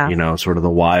Tempest. Yeah. Sort of the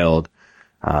wild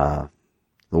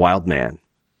man.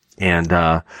 And,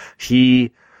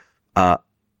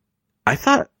 I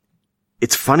thought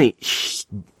it's funny.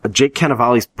 Jake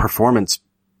Cannavale's performance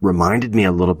reminded me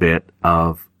a little bit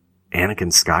of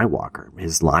Anakin Skywalker.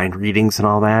 His line readings and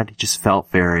all that. He just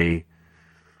felt very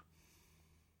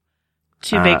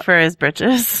Too big for his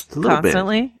britches a little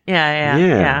constantly. Bit.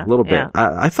 Yeah, a little bit. yeah.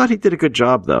 I thought he did a good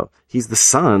job, though. He's the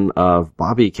son of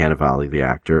Bobby Cannavale, the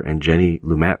actor, and Jenny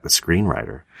Lumet, the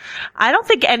screenwriter. I don't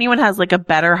think anyone has like a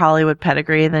better Hollywood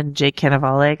pedigree than Jake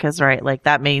Cannavale, because like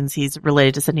that means he's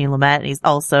related to Sidney Lumet, and he's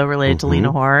also related to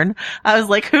Lena Horne. I was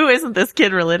like, who isn't this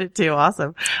kid related to?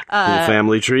 Awesome. Cool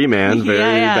family tree, man. Very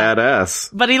badass.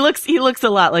 But he looks a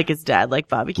lot like his dad, like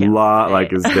Bobby Cannavale. A lot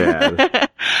like his dad.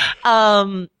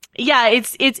 Yeah,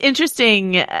 it's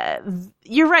interesting.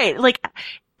 You're right. Like,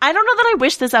 I don't know that I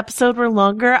wish this episode were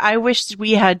longer. I wish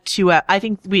we had I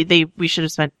think we should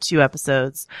have spent 2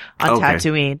 episodes on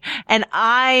Tatooine. And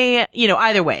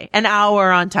either way, an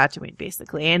hour on Tatooine,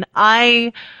 basically. And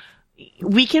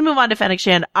we can move on to Fennec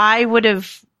Shand. I would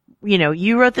have,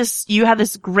 you had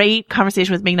this great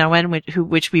conversation with Ming-Na Wen,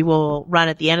 which we will run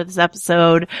at the end of this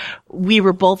episode. We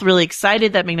were both really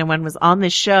excited that Ming-Na Wen was on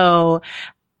this show.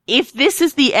 If this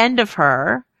is the end of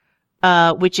her,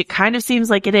 which it kind of seems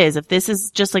like it is, if this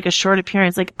is just like a short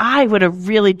appearance, like I would have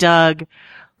really dug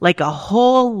like a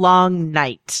whole long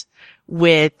night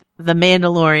with the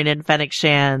Mandalorian and Fennec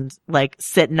Shand, like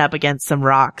sitting up against some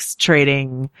rocks,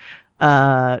 trading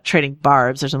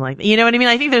barbs or something like that. You know what I mean?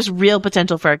 I think there's real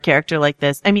potential for a character like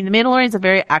this. I mean, the Mandalorian's a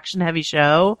very action heavy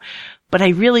show, but I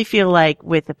really feel like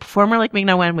with a performer like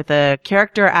Ming-Na Wen, with a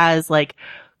character as like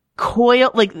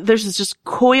there's this just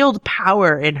coiled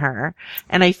power in her.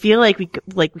 And I feel like we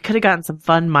could have gotten some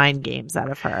fun mind games out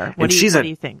of her. What do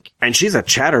you think? And she's a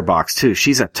chatterbox too.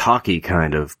 She's a talky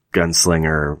kind of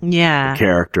gunslinger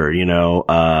character,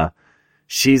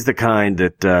 she's the kind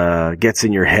that, gets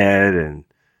in your head and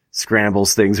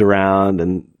scrambles things around.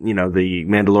 And, the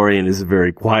Mandalorian is a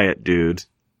very quiet dude,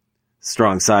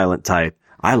 strong, silent type.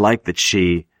 I like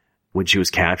that when she was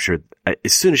captured,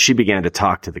 as soon as she began to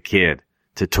talk to the kid,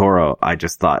 to Toro, I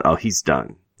just thought, oh, he's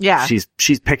done. Yeah.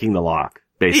 She's picking the lock,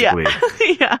 basically.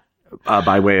 Yeah.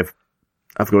 By way of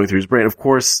going through his brain. Of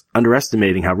course,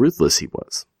 underestimating how ruthless he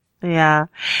was. Yeah.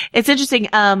 It's interesting.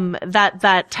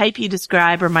 That type you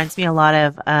describe reminds me a lot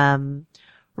of,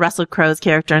 Russell Crowe's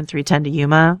character in 3:10 to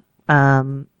Yuma.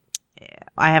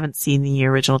 I haven't seen the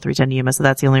original 3:10 to Yuma, so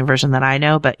that's the only version that I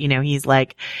know. But,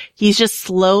 he's just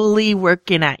slowly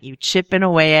working at you, chipping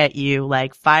away at you,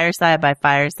 like fireside by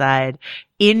fireside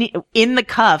in the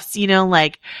cuffs,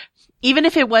 even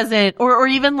if it wasn't, or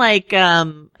even like,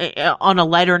 on a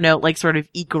lighter note, like sort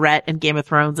of Ygritte in Game of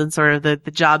Thrones and sort of the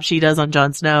job she does on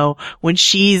Jon Snow when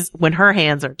her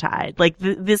hands are tied. Like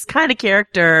this kind of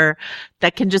character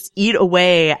that can just eat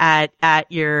away at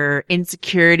your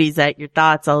insecurities, at your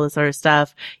thoughts, all this sort of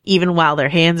stuff, even while their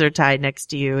hands are tied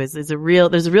next to you there's a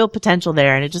real potential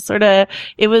there. And it just sort of,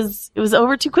 it was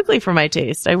over too quickly for my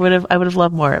taste. I would have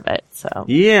loved more of it. So.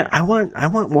 Yeah, I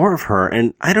want more of her.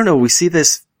 And I don't know, we see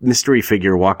this mystery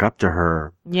figure walk up to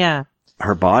her. Yeah.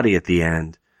 Her body at the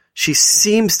end. She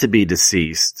seems to be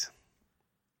deceased.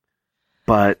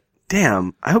 But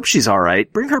damn, I hope she's all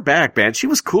right. Bring her back, man. She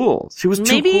was cool. She was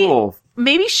too cool.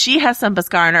 Maybe she has some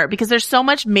Beskar in her, because there's so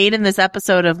much made in this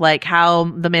episode of like how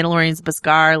the Mandalorian's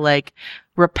Beskar like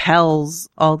repels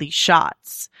all these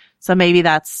shots. So maybe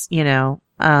that's,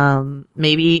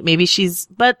 maybe she's,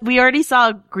 but we already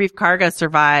saw Greef Karga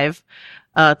survive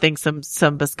think some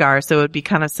Beskar, so it would be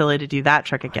kind of silly to do that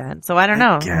trick again. So I don't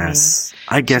know.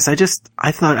 I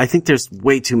think there's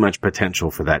way too much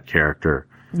potential for that character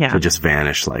to just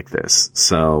vanish like this.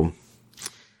 So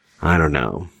I don't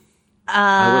know.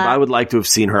 I would like to have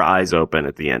seen her eyes open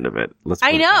at the end of it.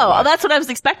 I know. That's what I was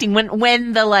expecting.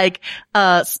 When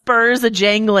the spurs a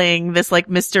jangling, this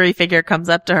mystery figure comes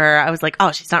up to her, I was like,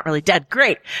 oh, she's not really dead.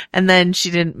 Great. And then she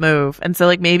didn't move. And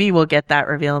so maybe we'll get that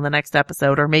reveal in the next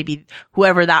episode, or maybe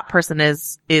whoever that person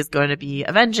is going to be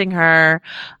avenging her.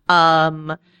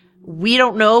 We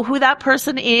don't know who that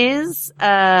person is. Do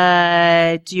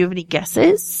you have any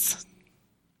guesses?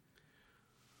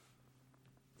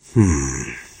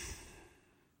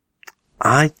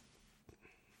 I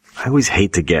always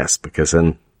hate to guess because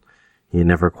then you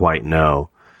never quite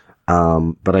know.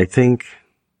 But I think,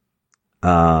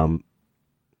 who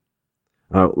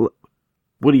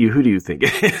do you think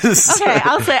it is?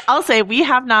 Okay, I'll say we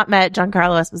have not met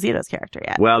Giancarlo Esposito's character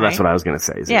yet. Well, that's what I was going to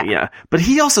say. Yeah. But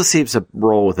he also seems to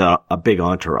roll with a big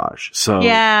entourage. So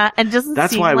yeah, and doesn't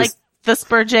seem like the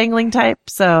spur jangling type.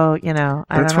 So,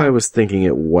 that's why I was thinking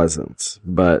it wasn't,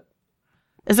 but.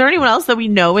 Is there anyone else that we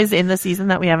know is in the season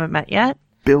that we haven't met yet?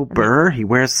 Bill Burr, he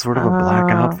wears sort of a black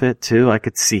outfit too. I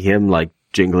could see him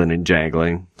jingling and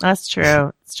jangling. That's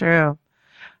true. It's true.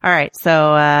 All right.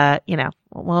 So,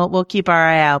 we'll keep our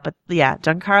eye out, but yeah,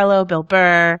 Giancarlo, Bill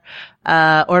Burr,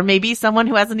 or maybe someone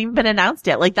who hasn't even been announced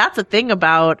yet. Like that's a thing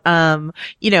about,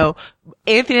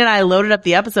 Anthony and I loaded up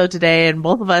the episode today and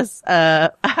both of us,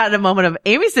 had a moment of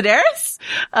Amy Sedaris.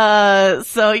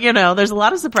 So, there's a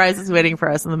lot of surprises waiting for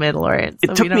us in The Mandalorian.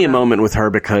 So it took me a moment with her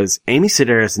because Amy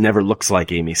Sedaris never looks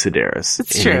like Amy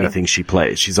Sedaris in anything she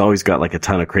plays. She's always got like a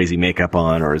ton of crazy makeup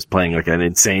on or is playing like an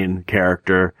insane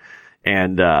character.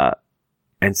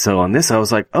 And so on this, I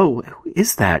was like, oh, who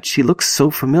is that? She looks so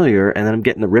familiar. And then I'm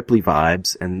getting the Ripley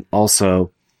vibes. And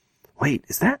also, wait,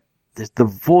 is that the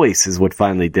voice is what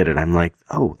finally did it? I'm like,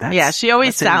 oh, that's she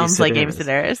always sounds like Amy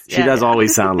Sedaris. She does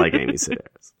always sound like Amy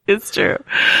Sedaris. It's true.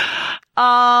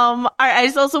 I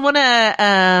just also want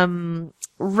to,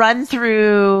 run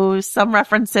through some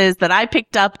references that I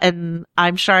picked up, and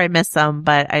I'm sure I missed some,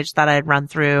 but I just thought I'd run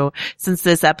through since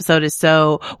this episode is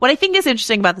what I think is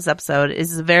interesting about this episode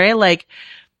is very like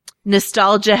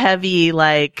nostalgia heavy,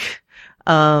 like,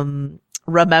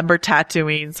 remember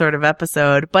Tatooine sort of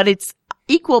episode, but it's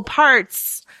equal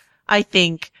parts, I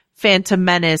think, Phantom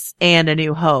Menace and A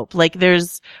New Hope. Like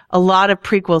there's a lot of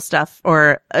prequel stuff,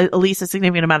 or at least a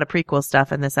significant amount of prequel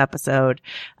stuff in this episode.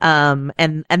 And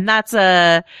that's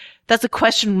a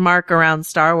question mark around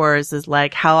Star Wars is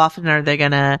like, how often are they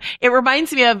gonna, it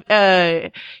reminds me of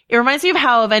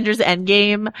how Avengers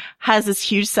Endgame has this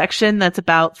huge section that's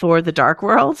about Thor the Dark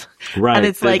World. Right. And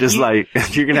it's like,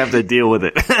 you're gonna have to deal with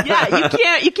it.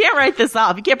 Yeah, you can't write this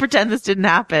off. You can't pretend this didn't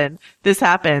happen. This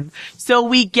happened. So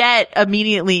we get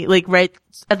immediately, like right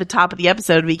at the top of the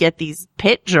episode, we get these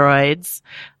pit droids,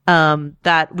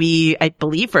 that I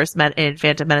believe first met in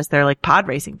Phantom Menace. They're like pod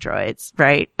racing droids,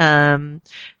 right?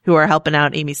 Who are helping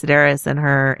out Amy Sedaris in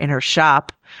her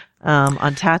shop,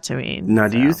 on Tatooine. Now,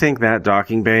 do you think that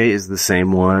docking bay is the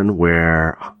same one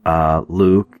where,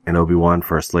 Luke and Obi-Wan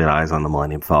first laid eyes on the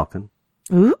Millennium Falcon?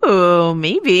 Ooh,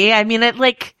 maybe. I mean,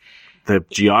 the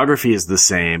geography is the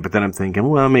same, but then I'm thinking,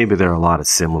 well, maybe there are a lot of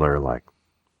similar, like,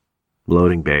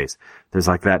 loading bays. There's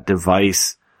like that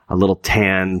device, a little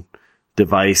tan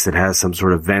device that has some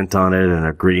sort of vent on it, and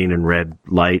a green and red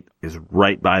light is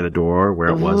right by the door where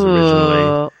it was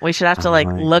originally. We should have to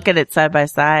look at it side by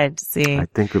side to see. I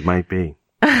think it might be.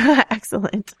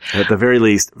 Excellent. At the very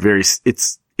least,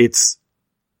 it's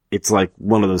like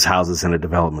one of those houses in a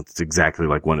development. It's exactly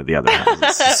like one of the other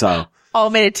houses. So all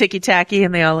made of ticky-tacky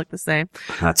and they all look the same.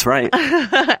 That's right.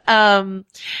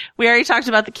 We already talked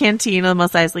about the cantina, the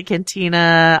Mos Eisley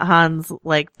Cantina, Han's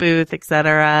like booth,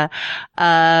 etc.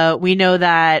 We know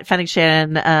that Fennec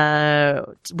Shan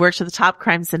works for the top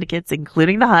crime syndicates,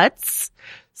 including the Hutts.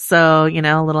 So,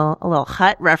 a little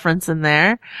Hutt reference in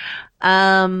there.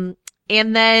 And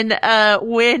then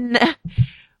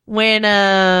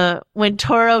when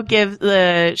Toro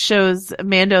shows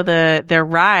Mando their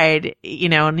ride,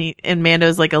 and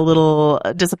Mando's like a little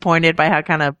disappointed by how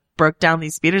kind of broke down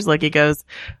these speeders look, he goes,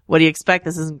 what do you expect?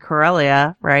 This isn't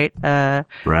Corellia, right?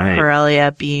 Right.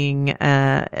 Corellia being,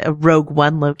 a Rogue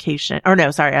One location, or no,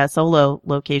 sorry, a Solo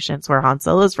location. It's where Han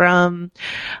Solo's from.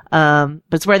 But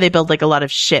it's where they build like a lot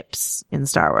of ships in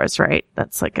Star Wars, right?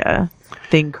 That's like a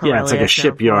thing Corellia. Yeah, it's like a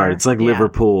shipyard. It's like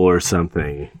Liverpool or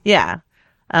something. Yeah.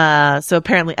 So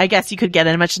apparently, I guess you could get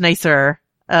a much nicer,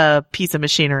 piece of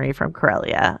machinery from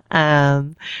Corellia.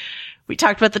 We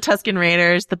talked about the Tusken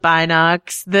Raiders, the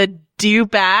Binocs, the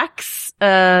Dewbacks,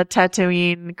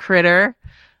 Tatooine critter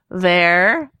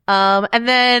there. And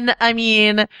then,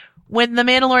 when the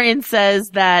Mandalorian says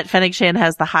that Fennec Shan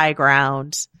has the high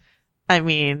ground,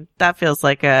 that feels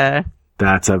like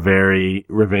that's a very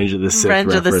Revenge of the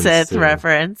Sith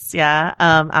reference. Yeah.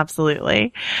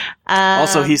 Absolutely.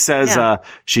 Also, he says,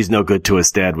 she's no good to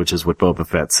us dead, which is what Boba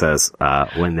Fett says,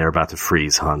 when they're about to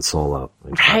freeze Han Solo.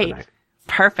 Right.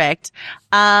 Perfect.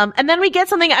 And then we get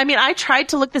something, I tried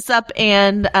to look this up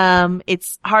and,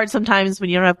 it's hard sometimes when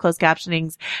you don't have closed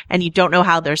captionings and you don't know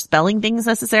how they're spelling things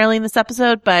necessarily in this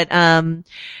episode, but,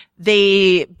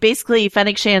 they basically,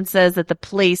 Fennec Shan says that the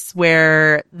place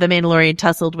where the Mandalorian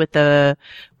tussled with the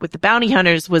bounty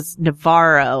hunters was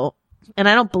Navarro. And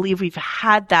I don't believe we've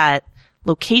had that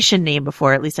location name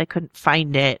before. At least I couldn't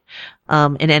find it,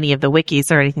 in any of the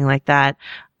wikis or anything like that.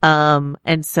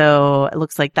 And so it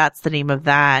looks like that's the name of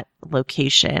that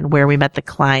location where we met the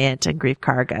client in Grief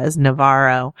Karga is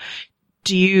Navarro.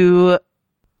 Do you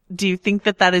think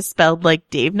that is spelled like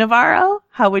Dave Navarro?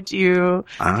 How would you?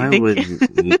 I would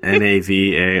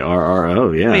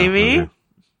Navarro. Yeah, maybe. Okay.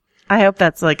 I hope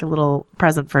that's like a little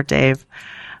present for Dave.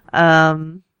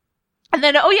 And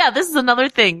then, this is another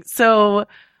thing. So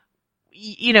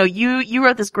you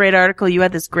wrote this great article. You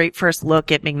had this great first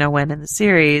look at Ming-Na Wen in the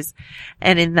series.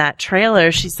 And in that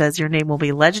trailer, she says, your name will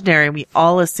be legendary. And we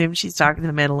all assumed she's talking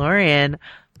to the Mandalorian,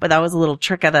 but that was a little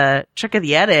trick of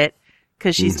the edit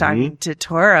because she's talking to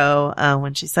Toro,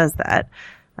 when she says that.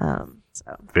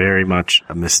 So very much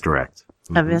a misdirect.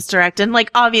 A misdirect. And like,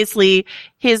 obviously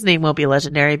his name will be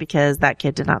legendary because that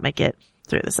kid did not make it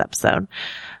through this episode.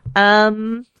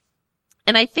 And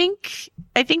I think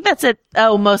that's it.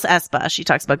 Oh, Mos Espa. She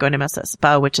talks about going to Mos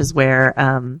Espa, which is where,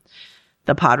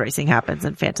 the pod racing happens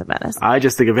in Phantom Menace. I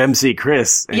just think of MC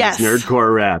Chris and his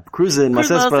nerdcore rap. Cruising Mos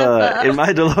Espa in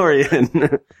my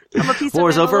DeLorean. I'm a piece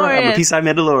War's of over. I'm a piece of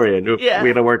Mandalorian. Yeah. We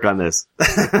gotta work on this.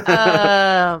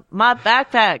 My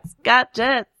backpack's got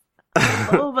jets.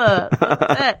 Over.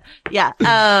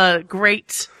 Yeah.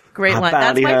 Great line.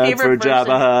 That's my favorite for version.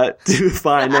 Jabba Hutt to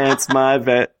finance my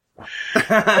vet.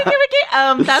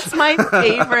 That's my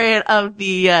favorite of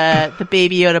the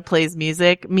Baby Yoda plays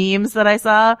music memes that I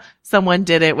saw. Someone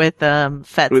did it with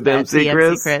Fett with MC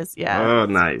Chris. Yeah. Oh,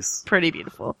 nice. Pretty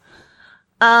beautiful.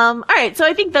 All right. So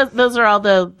I think those are all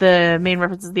the main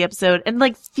references of the episode. And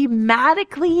like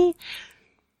thematically,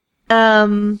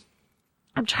 I'm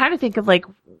trying to think of like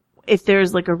if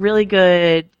there's like a really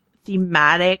good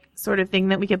thematic sort of thing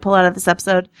that we could pull out of this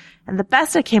episode. And the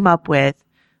best I came up with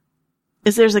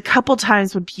is there's a couple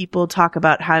times when people talk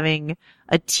about having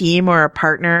a team or a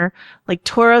partner. Like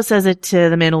Toro says it to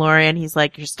the Mandalorian. He's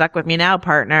like, you're stuck with me now,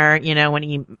 partner. You know, when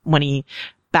he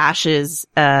bashes,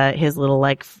 his little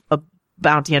like a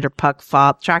bounty hunter puck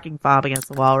tracking fob against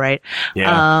the wall, right?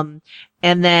 Yeah.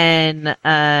 And then,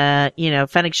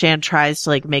 Fennec Shand tries to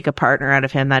like make a partner out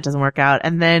of him. That doesn't work out.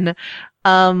 And then,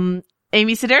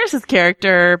 Amy Sedaris'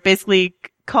 character basically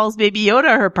calls Baby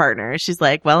Yoda her partner. She's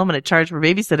like, well, I'm going to charge for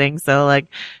babysitting. So like,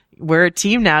 we're a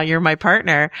team now. You're my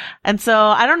partner. And so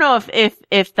I don't know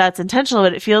if that's intentional,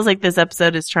 but it feels like this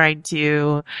episode is trying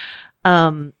to,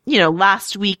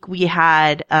 last week we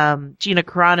had, Gina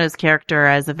Carano's character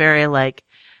as a very like,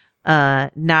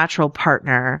 natural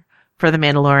partner for the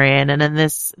Mandalorian. And in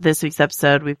this week's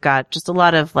episode, we've got just a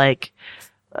lot of like,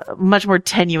 much more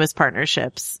tenuous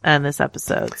partnerships in this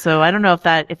episode. So I don't know if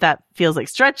that feels like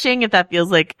stretching, if that feels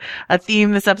like a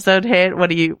theme this episode hit.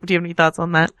 Do you have any thoughts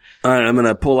on that? All right, I'm going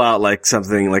to pull out like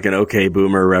something like an OK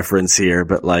Boomer reference here,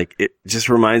 but like it just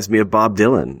reminds me of Bob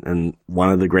Dylan and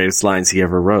one of the greatest lines he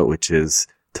ever wrote, which is,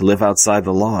 to live outside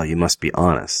the law, you must be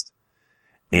honest.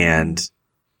 And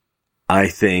I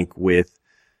think with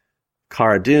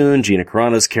Cara Dune, Gina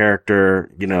Carano's character,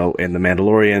 and the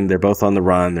Mandalorian, they're both on the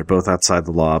run. They're both outside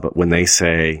the law. But when they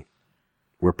say,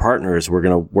 we're partners, we're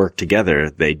going to work together,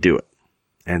 they do it.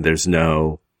 And there's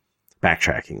no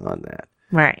backtracking on that.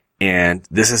 Right. And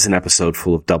this is an episode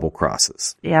full of double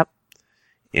crosses. Yep.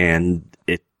 And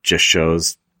it just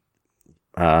shows,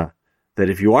 that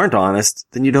if you aren't honest,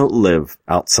 then you don't live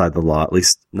outside the law, at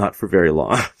least not for very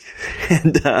long.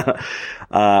 And,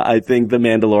 I think the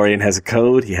Mandalorian has a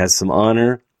code. He has some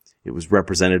honor. It was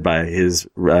represented by his,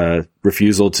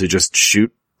 refusal to just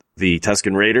shoot the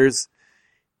Tusken Raiders.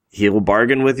 He'll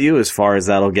bargain with you as far as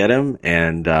that'll get him.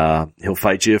 And, he'll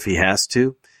fight you if he has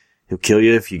to. He'll kill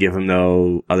you if you give him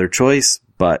no other choice.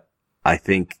 But I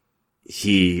think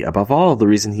above all, the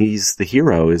reason he's the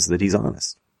hero is that he's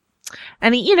honest.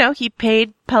 And he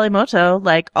paid Pelimoto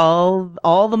like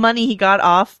all the money he got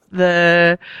off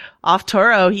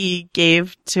Toro, he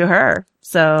gave to her.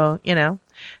 So,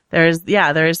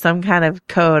 there's some kind of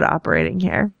code operating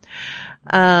here.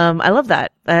 I love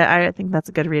that. I think that's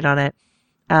a good read on it.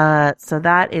 So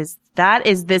that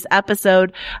is this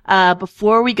episode.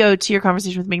 Before we go to your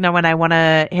conversation with Ming-Na Wen, I want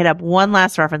to hit up one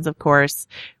last reference, of course,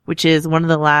 which is one of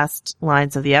the last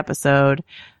lines of the episode,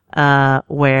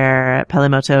 where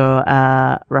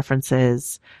Pelimoto,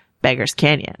 references Beggar's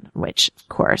Canyon, which of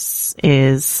course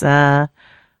is, something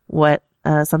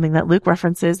that Luke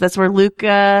references. That's where Luke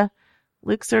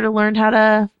sort of learned how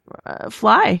to,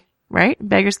 fly, right?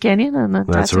 Beggar's Canyon.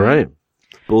 That's right.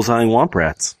 Bullseyeing Womp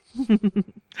Rats.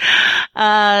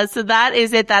 So that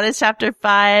is it. That is chapter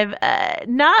 5.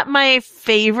 Not my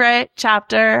favorite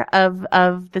chapter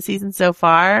of the season so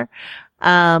far.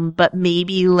 But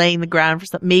maybe laying the ground for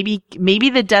some, maybe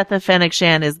the death of Fennec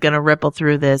Shand is going to ripple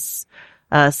through this,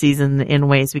 season in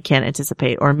ways we can't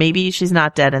anticipate, or maybe she's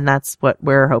not dead and that's what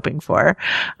we're hoping for.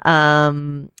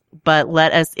 But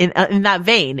let us, in that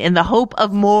vein, in the hope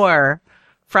of more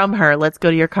from her, let's go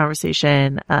to your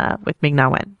conversation, with Ming-Na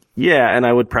Wen. Yeah. And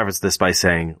I would preface this by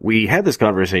saying we had this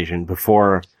conversation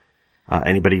before,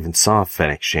 anybody even saw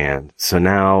Fennec Shand. So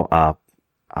now,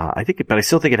 but I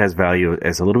still think it has value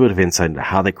as a little bit of insight into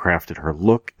how they crafted her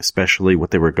look, especially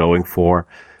what they were going for.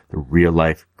 the real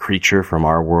life creature from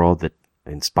our world that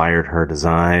inspired her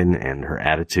design and her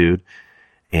attitude.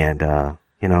 And, a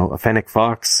fennec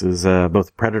fox is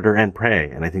both predator and prey,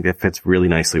 and I think that fits really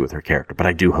nicely with her character. But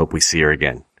I do hope we see her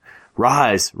again.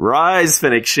 Rise,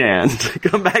 Fennec Shan.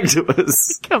 Come back to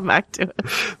us. Come back to it.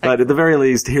 But at the very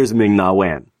least, here's Ming-Na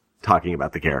Wen talking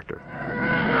about the character.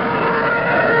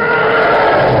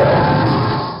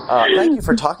 Thank you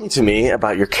for talking to me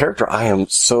about your character. I am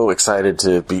so excited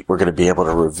we're going to be able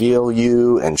to reveal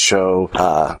you and show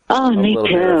a little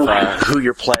bit of who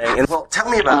you're playing. And well, tell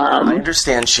me about her. I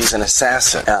understand she's an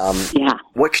assassin. Yeah.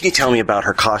 What can you tell me about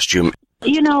her costume?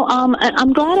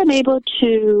 I'm glad I'm able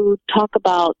to talk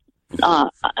about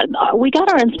we got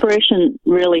our inspiration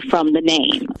really from the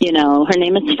name. Her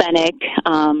name is Fennec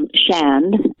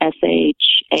Shand, Shand.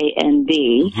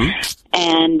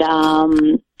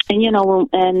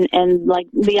 And like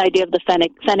the idea of the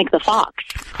Fennec the fox,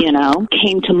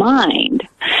 came to mind.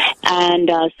 And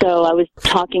so I was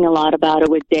talking a lot about it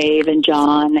with Dave and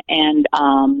John, and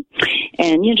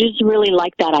just really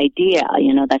like that idea,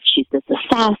 that she's this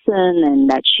assassin and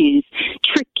that she's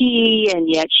tricky and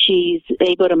yet she's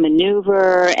able to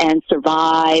maneuver and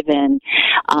survive and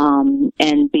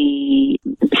be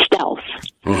stealth.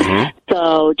 Mm-hmm.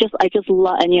 So I just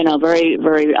love, and very,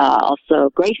 very also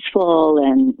graceful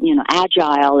and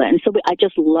agile, and so I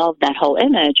just love that whole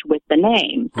image with the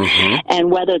name, mm-hmm.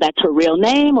 and whether that's her real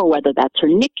name or whether that's her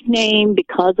nickname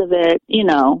because of it,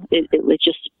 it was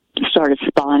just started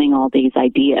spawning all these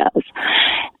ideas.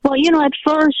 Well, at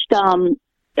first,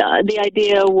 the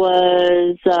idea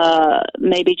was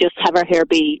maybe just have her hair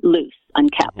be loose,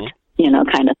 unkept. Mm-hmm.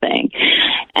 Kind of thing.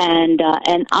 And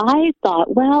I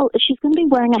thought, well, she's going to be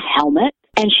wearing a helmet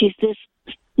and she's this,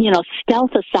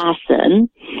 stealth assassin.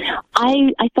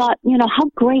 I thought, how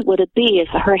great would it be if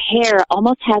her hair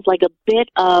almost has like a bit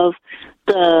of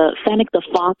the Fennec the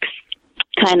Fox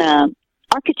kind of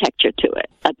architecture to it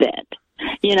a bit.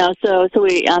 So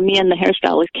we, me and the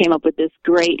hairstylist came up with this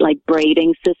great like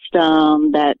braiding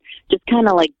system that just kind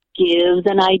of like gives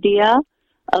an idea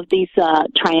of these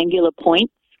triangular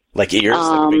points. Like ears,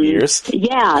 like big ears?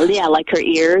 Yeah, like her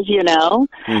ears,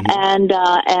 Mm-hmm.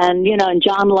 And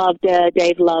John loved it,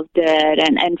 Dave loved it,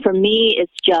 and for me, it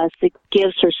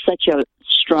gives her such a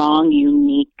strong,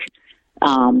 unique,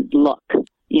 look,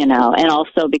 and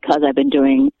also because I've been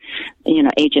doing,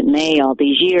 Agent May all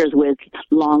these years with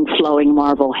long flowing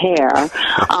Marvel hair,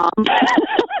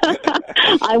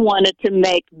 I wanted to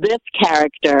make this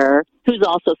character, who's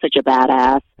also such a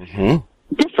badass, mm-hmm.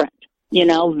 different.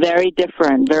 Very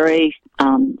different, very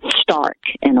stark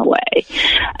in a way.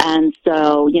 And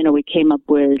so, we came up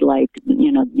with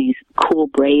these cool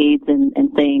braids and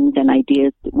things and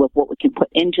ideas with what we can put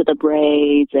into the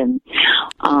braids. And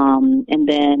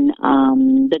then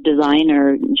the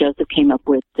designer, Joseph, came up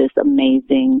with this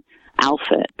amazing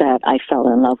outfit that I fell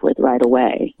in love with right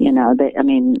away.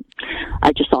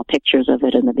 I just saw pictures of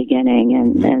it in the beginning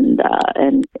and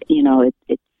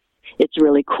it's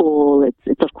really cool.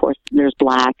 It's of course there's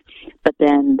black, but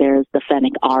then there's the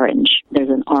Fennec orange. There's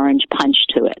an orange punch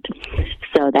to it.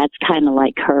 So that's kind of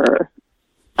like her,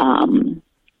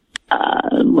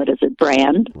 what is it,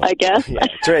 brand, I guess? Yeah,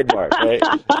 trademark, right?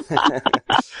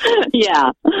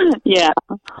 Yeah.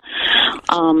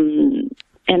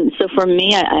 And so for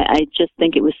me, I just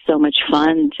think it was so much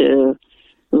fun to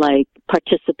like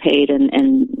participate and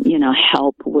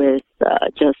help with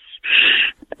just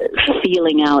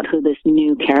feeling out who this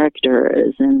new character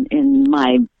is in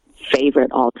my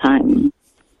favorite all-time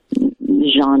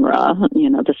genre,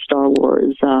 the Star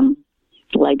Wars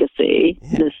legacy.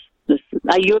 Yeah. This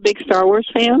are you a big Star Wars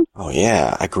fan? Oh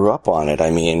yeah, I grew up on it.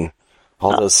 I mean,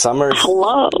 all those summers.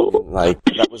 Hello. Like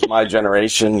that was my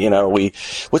generation.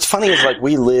 What's funny is like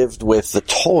we lived with the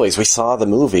toys. We saw the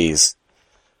movies,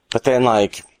 but then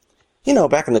like.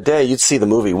 Back in the day, you'd see the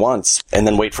movie once and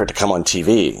then wait for it to come on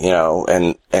TV,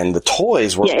 and the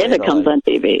toys were... Yeah, if it comes on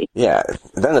TV. Yeah.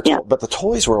 But the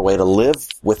toys were a way to live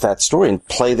with that story and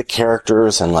play the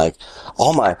characters and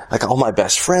all my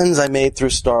best friends I made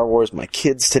through Star Wars. My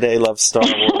kids today love Star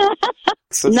Wars.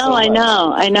 I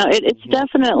know. It's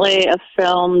definitely a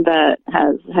film that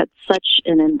has had such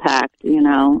an impact,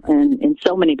 in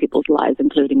so many people's lives,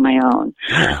 including my own.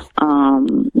 Yeah.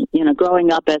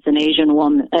 Growing up as an Asian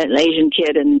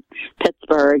kid in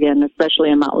Pittsburgh and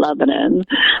especially in Mount Lebanon,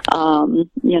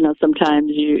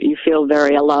 sometimes you feel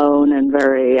very alone and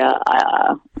very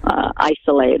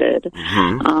isolated.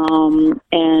 Mm-hmm.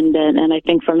 And I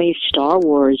think for me, Star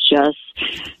Wars just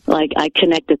I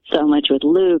connected so much with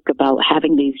Luke about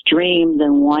having these dreams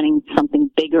and wanting something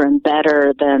bigger and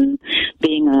better than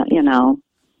being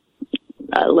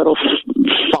a little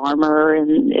farmer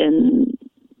in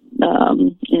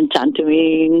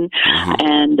Tatooine,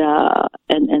 and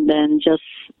then just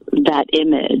that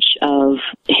image of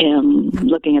him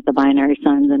looking at the binary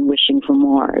suns and wishing for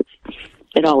more.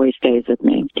 It always stays with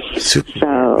me. So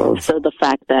the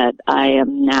fact that I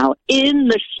am now in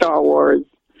the Star Wars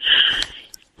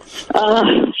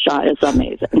shot is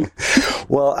amazing.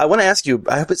 Well, I want to ask you,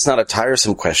 I hope it's not a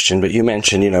tiresome question, but you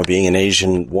mentioned, being an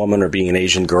Asian woman or being an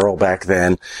Asian girl back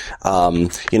then.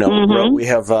 We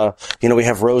have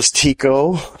Rose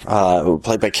Tico,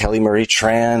 played by Kelly Marie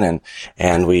Tran,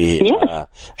 and we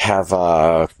have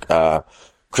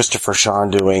Christopher Sean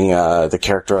doing the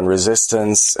character on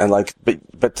Resistance, and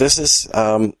but this is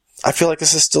I feel like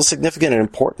this is still significant and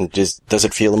important. Does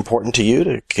it feel important to you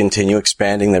to continue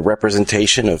expanding the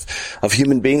representation of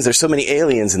human beings? There's so many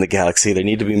aliens in the galaxy. There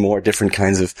need to be more different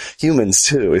kinds of humans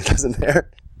too, isn't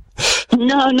there?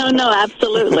 No,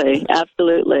 absolutely.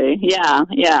 Absolutely. Yeah.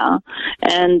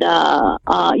 And,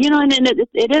 and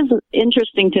it is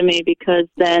interesting to me because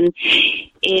then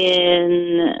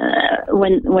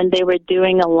when they were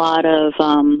doing a lot of,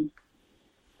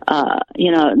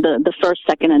 the first,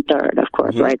 second, and third, of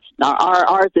course, right?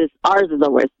 Ours is always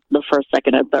the first,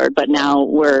 second, and third, but now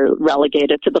we're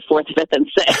relegated to the fourth, fifth, and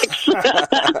sixth.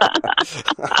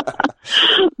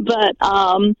 But,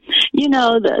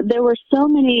 there were so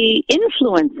many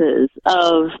influences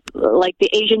of like the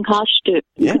Asian costumes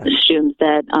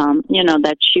that,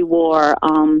 that she wore.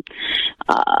 Why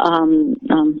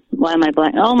am I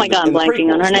blanking? Oh my God, I'm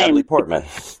blanking on her name. Natalie Portman.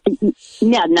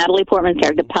 Yeah, Natalie Portman's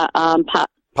character, Padma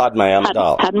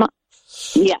Amidala. Padma.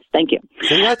 Yes, thank you.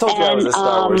 See, I told you I was a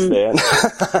Star Wars fan.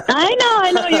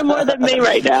 I know you're more than me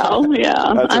right now.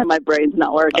 Yeah, my brain's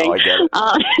not working. Oh, I get it.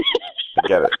 I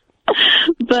get it.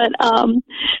 But,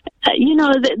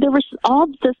 there was all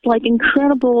this like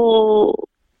incredible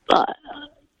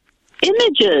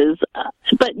images,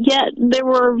 but yet there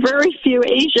were very few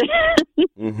Asians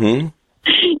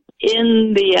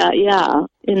in the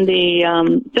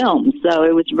film. So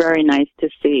it was very nice to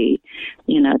see,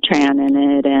 Tran in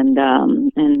it, and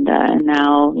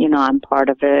now I'm part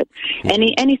of it.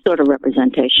 Any sort of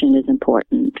representation is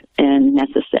important and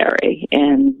necessary,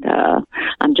 and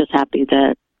I'm just happy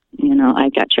that I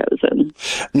got chosen.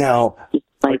 Now,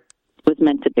 it was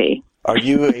meant to be. Are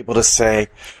you able to say,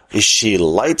 is she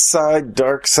light side,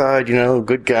 dark side,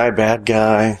 good guy, bad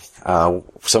guy,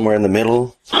 somewhere in the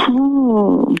middle?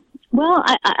 Oh, well,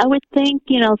 I would think,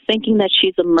 thinking that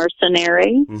she's a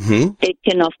mercenary. It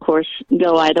can, of course,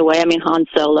 go either way. I mean, Han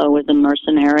Solo was a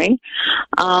mercenary.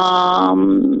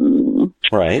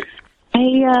 Right.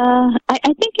 I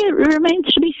think it remains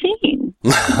to be seen.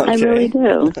 Okay. I really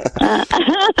do.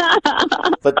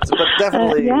 But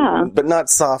definitely, but not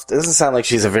soft. It doesn't sound like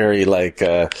she's a very she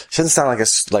doesn't sound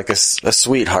like a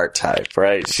sweetheart type,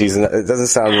 right? It doesn't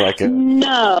sound like a.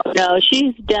 No,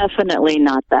 she's definitely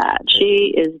not that.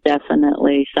 She is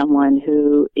definitely someone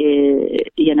who is,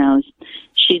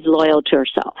 she's loyal to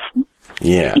herself.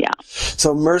 Yeah.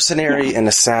 So mercenary and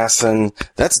assassin,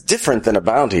 that's different than a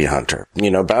bounty hunter.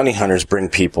 Bounty hunters bring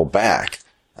people back.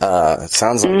 It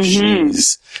sounds like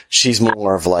she's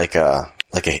more of like a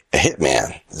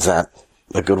hitman. Is that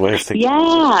a good way of thinking?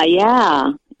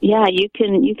 Yeah. You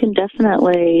can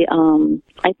definitely,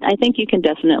 I think you can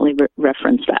definitely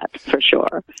reference that for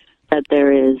sure. That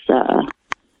there is,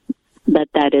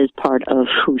 that is part of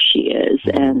who she is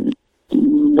and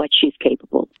what she's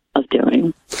capable of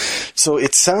doing. So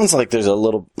it sounds like there's a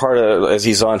little part of, as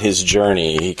he's on his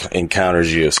journey, he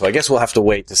encounters you. So I guess we'll have to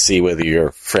wait to see whether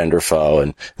you're friend or foe,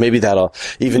 and maybe that'll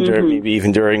even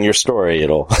during your story,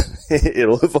 it'll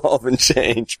evolve and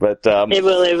change. But it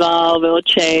will evolve, it will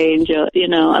change. I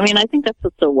think that's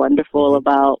what's so wonderful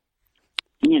about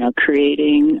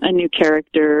creating a new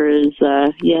character is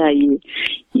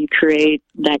you create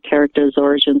that character's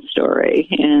origin story,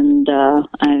 and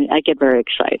I get very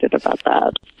excited about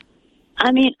that.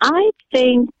 I mean, I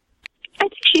think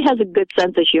she has a good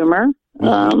sense of humor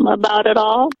about it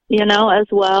all, as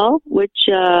well, which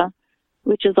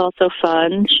is also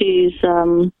fun. She's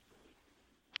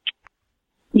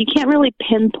you can't really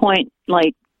pinpoint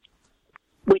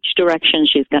which direction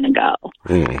she's going to go,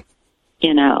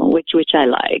 which I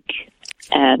like,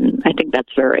 and I think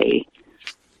that's very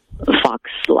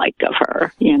Fox-like of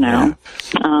her, Yeah.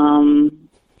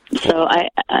 So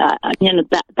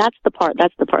that's the part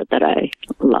that I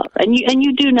love, and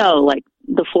you do know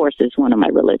the Force is one of my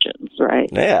religions, right?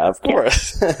 Yeah, of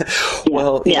course.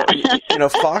 Yeah.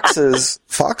 Foxes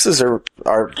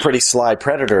are pretty sly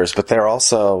predators, but they're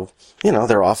also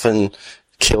they're often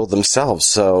killed themselves.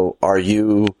 So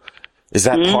is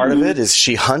that part of it? Is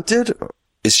she hunted?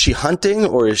 is she hunting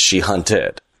or is she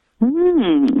hunted?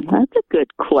 That's a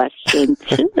good question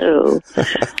too.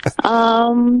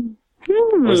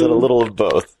 Or is it a little of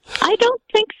both? I don't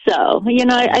think so.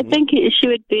 I think she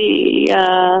would be.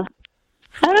 I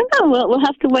don't know. We'll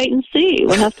have to wait and see.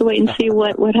 We'll have to wait and see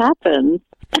what happens.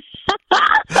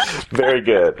 Very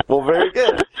good. Well, very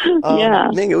good.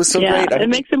 Yeah. Ning, it was so great. It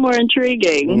makes it more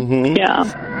intriguing. Mm-hmm. Yeah.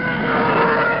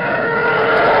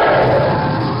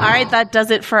 All right, that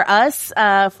does it for us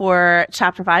for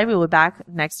Chapter 5. We will be back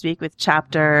next week with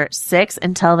Chapter 6.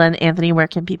 Until then, Anthony, where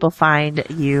can people find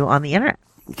you on the internet?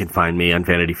 You can find me on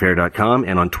VanityFair.com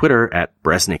and on Twitter at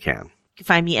Bresnikan. You can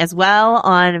find me as well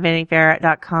on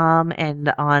VanityFair.com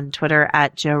and on Twitter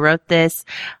at Joe Wrote This.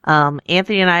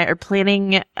 Anthony and I are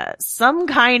planning some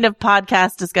kind of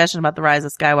podcast discussion about The Rise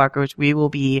of Skywalker, which we will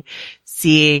be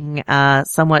seeing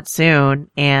somewhat soon.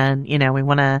 And, we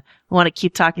want to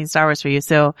keep talking Star Wars for you.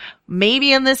 So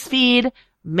maybe in this feed,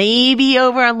 maybe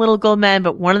over on Little Gold Men,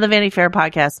 but one of the Vanity Fair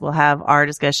podcasts will have our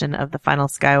discussion of the final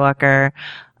Skywalker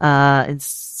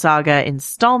saga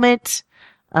installment.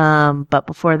 But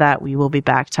before that, we will be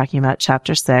back talking about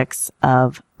Chapter 6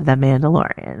 of The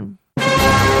Mandalorian.